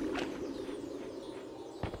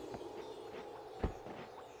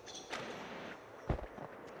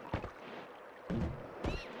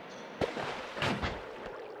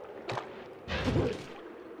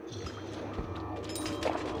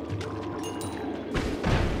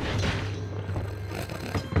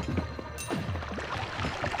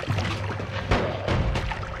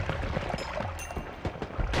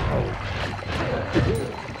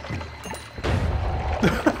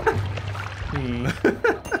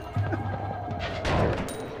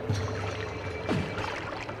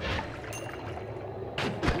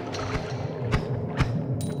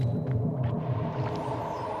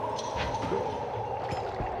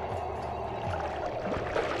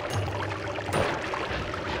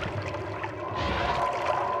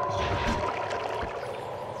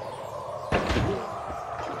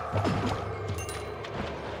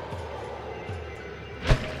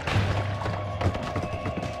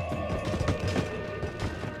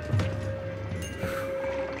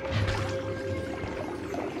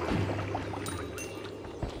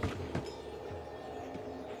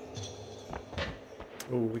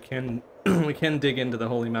 We can dig into the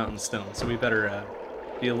Holy Mountain Stone, so we better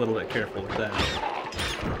be a little bit careful with that.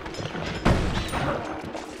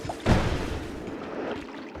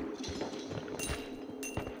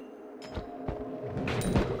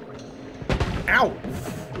 Ow!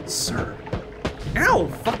 Sir. Ow!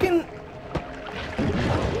 Fucking...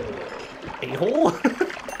 a-hole?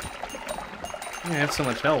 I have so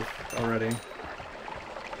much health already.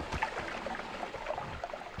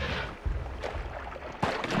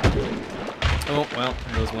 Oh, well,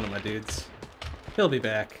 there goes one of my dudes. He'll be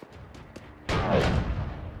back.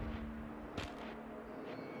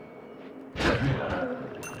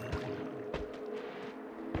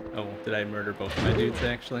 Oh, did I murder both of my dudes,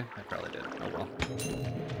 actually? I probably did. Oh, well.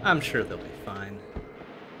 I'm sure they'll be fine.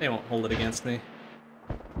 They won't hold it against me.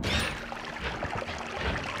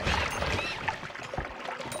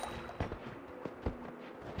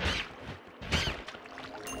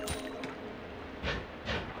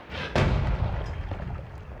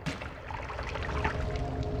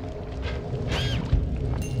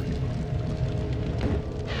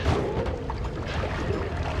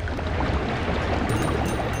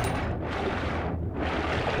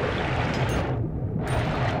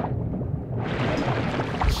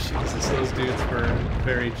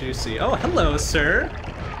 Juicy. Oh, hello, sir.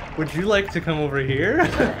 Would you like to come over here?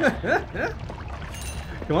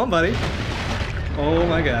 Come on, buddy. Oh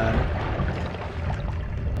my god.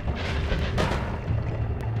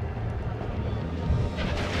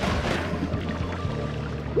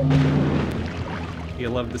 You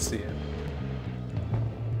love to see it.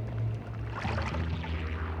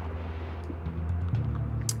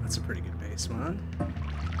 That's a pretty good base, man.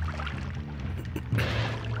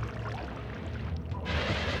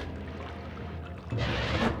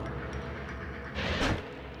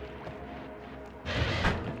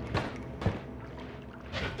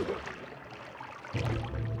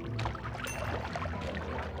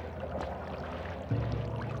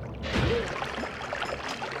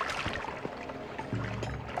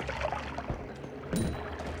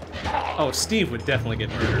 Oh, Steve would definitely get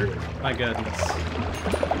murdered. My goodness.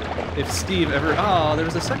 If Steve ever... Oh, there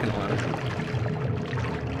was a second one.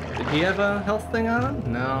 Did he have a health thing on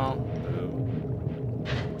him? No. Ooh.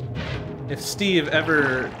 If Steve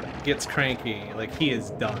ever gets cranky, like, he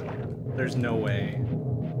is done. There's no way.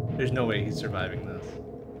 There's no way he's surviving this.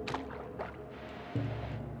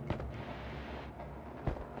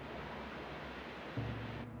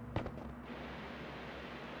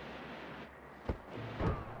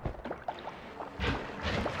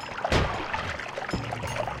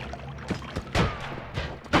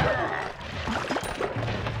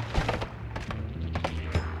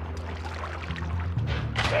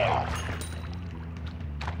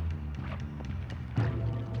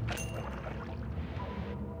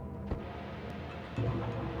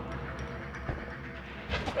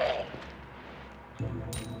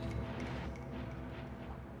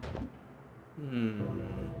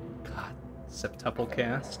 God, septuple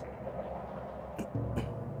cast.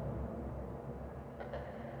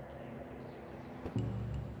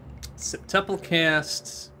 Septuple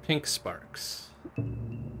cast, pink sparks.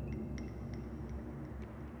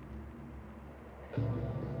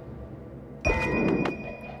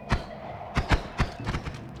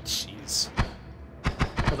 Jeez.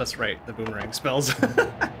 Oh, that's right, the boomerang spells.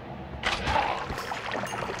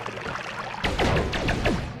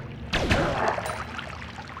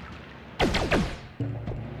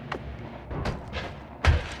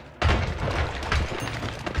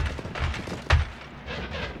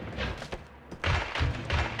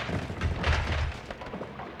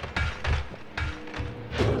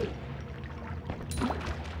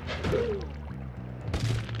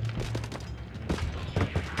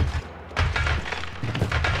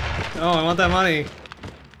 Oh, I want that money.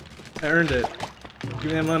 I earned it. Give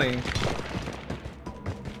me that money.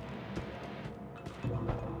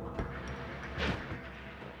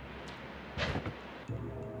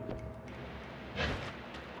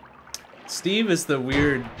 Steve is the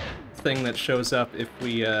weird thing that shows up if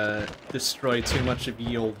we destroy too much of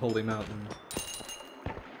Ye Olde Holy Mountain.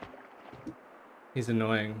 He's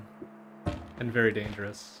annoying and very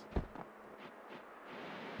dangerous.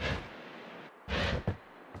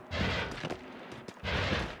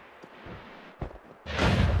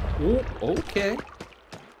 Oh, okay.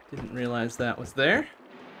 Didn't realize that was there.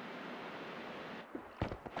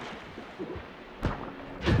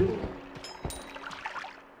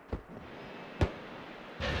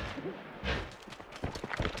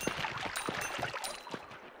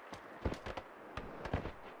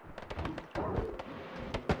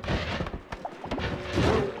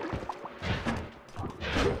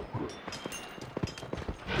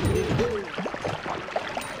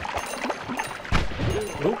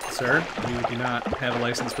 Oh, sir, you do not have a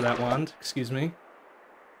license for that wand. Excuse me.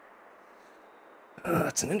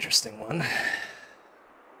 That's an interesting one.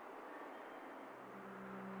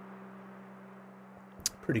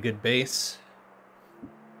 Pretty good base.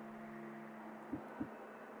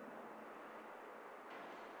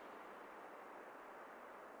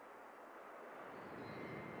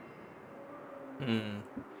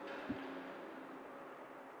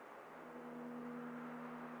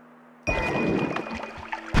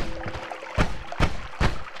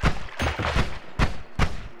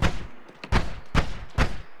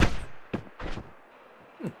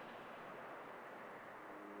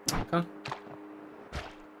 Huh.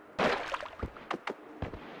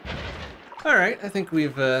 Alright, I think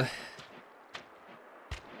we've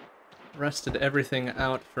wrested everything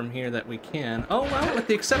out from here that we can. Oh, well, with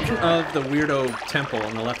the exception of the weirdo temple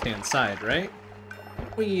on the left-hand side, right?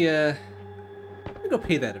 We go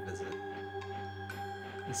pay that a visit.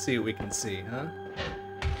 And see what we can see, huh?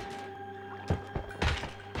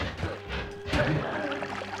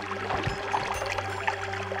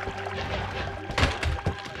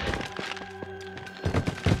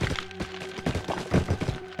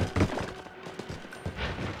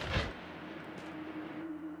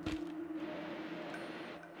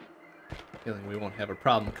 Feeling we won't have a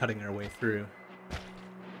problem cutting our way through.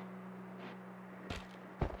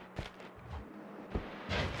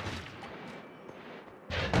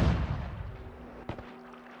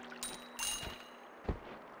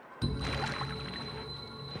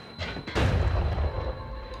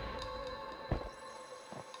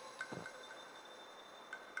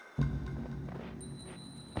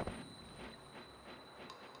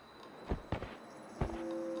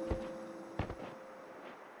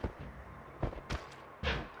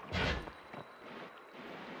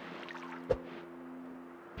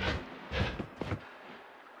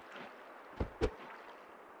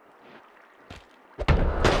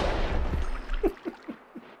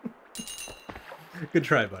 Good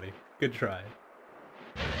try, buddy. Good try.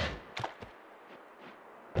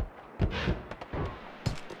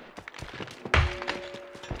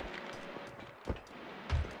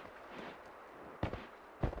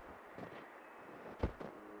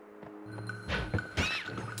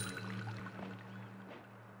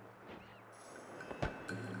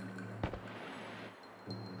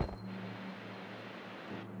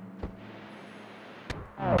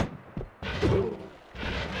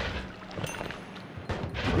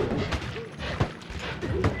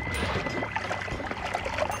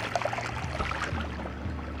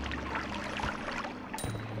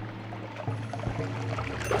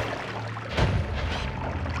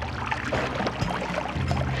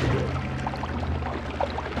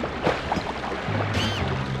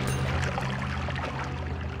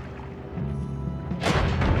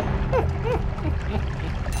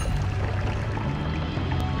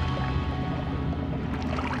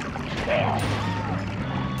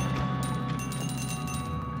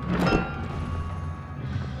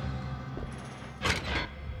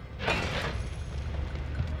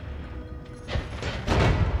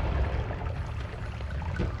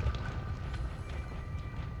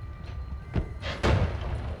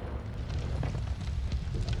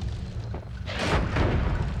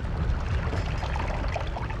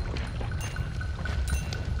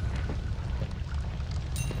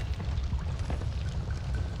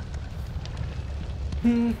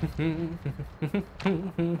 I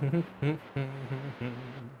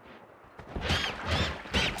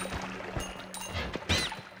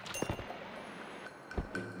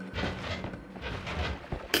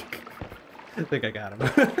think I got him.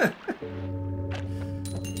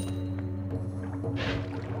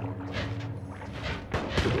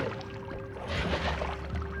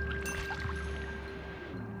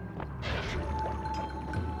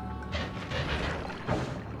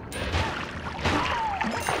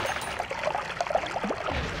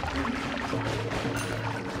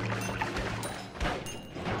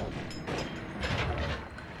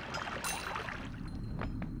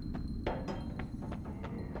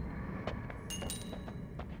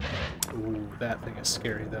 Ooh, that thing is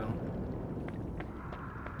scary, though.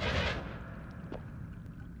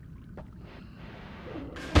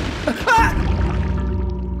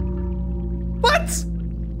 What?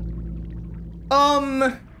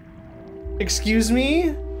 Excuse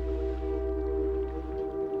me?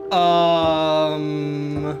 What?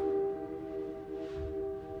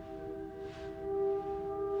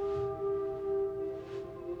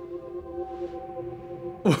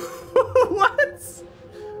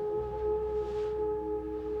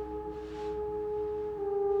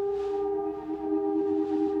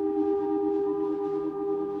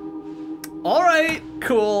 Alright,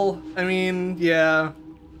 cool. I mean, yeah,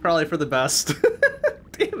 probably for the best.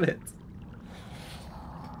 Damn it.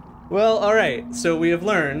 Well, alright, so we have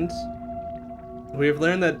learned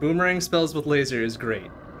that boomerang spells with laser is great.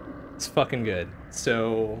 It's fucking good.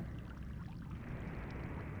 So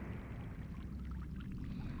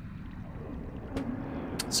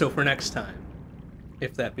for next time,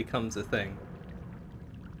 if that becomes a thing,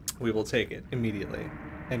 we will take it immediately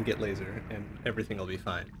and get laser and everything will be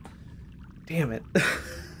fine. Damn it.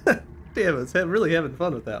 Damn it, I'm really having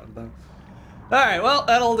fun with that one, though. Alright, well,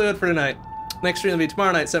 that'll do it for tonight. Next stream will be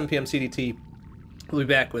tomorrow night, 7 p.m. CDT. We'll be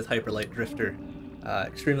back with Hyper Light Drifter.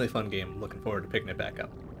 Extremely fun game. Looking forward to picking it back up.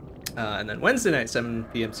 And then Wednesday night, 7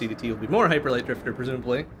 p.m. CDT, will be more Hyper Light Drifter,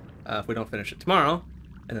 presumably, if we don't finish it tomorrow.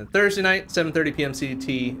 And then Thursday night, 7:30 p.m.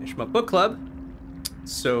 CDT, Shmup Book Club.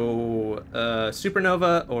 So,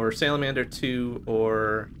 Supernova, or Salamander 2,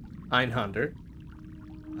 or Einhander.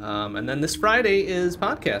 And then this Friday is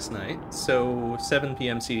podcast night, so 7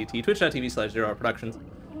 p.m. CDT, twitch.tv/0hour productions.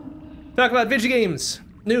 Talk about video games,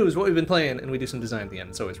 news, what we've been playing, and we do some design at the end.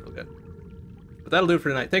 It's always real good. But that'll do it for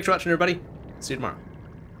tonight. Thanks for watching, everybody. See you tomorrow.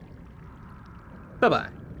 Bye-bye.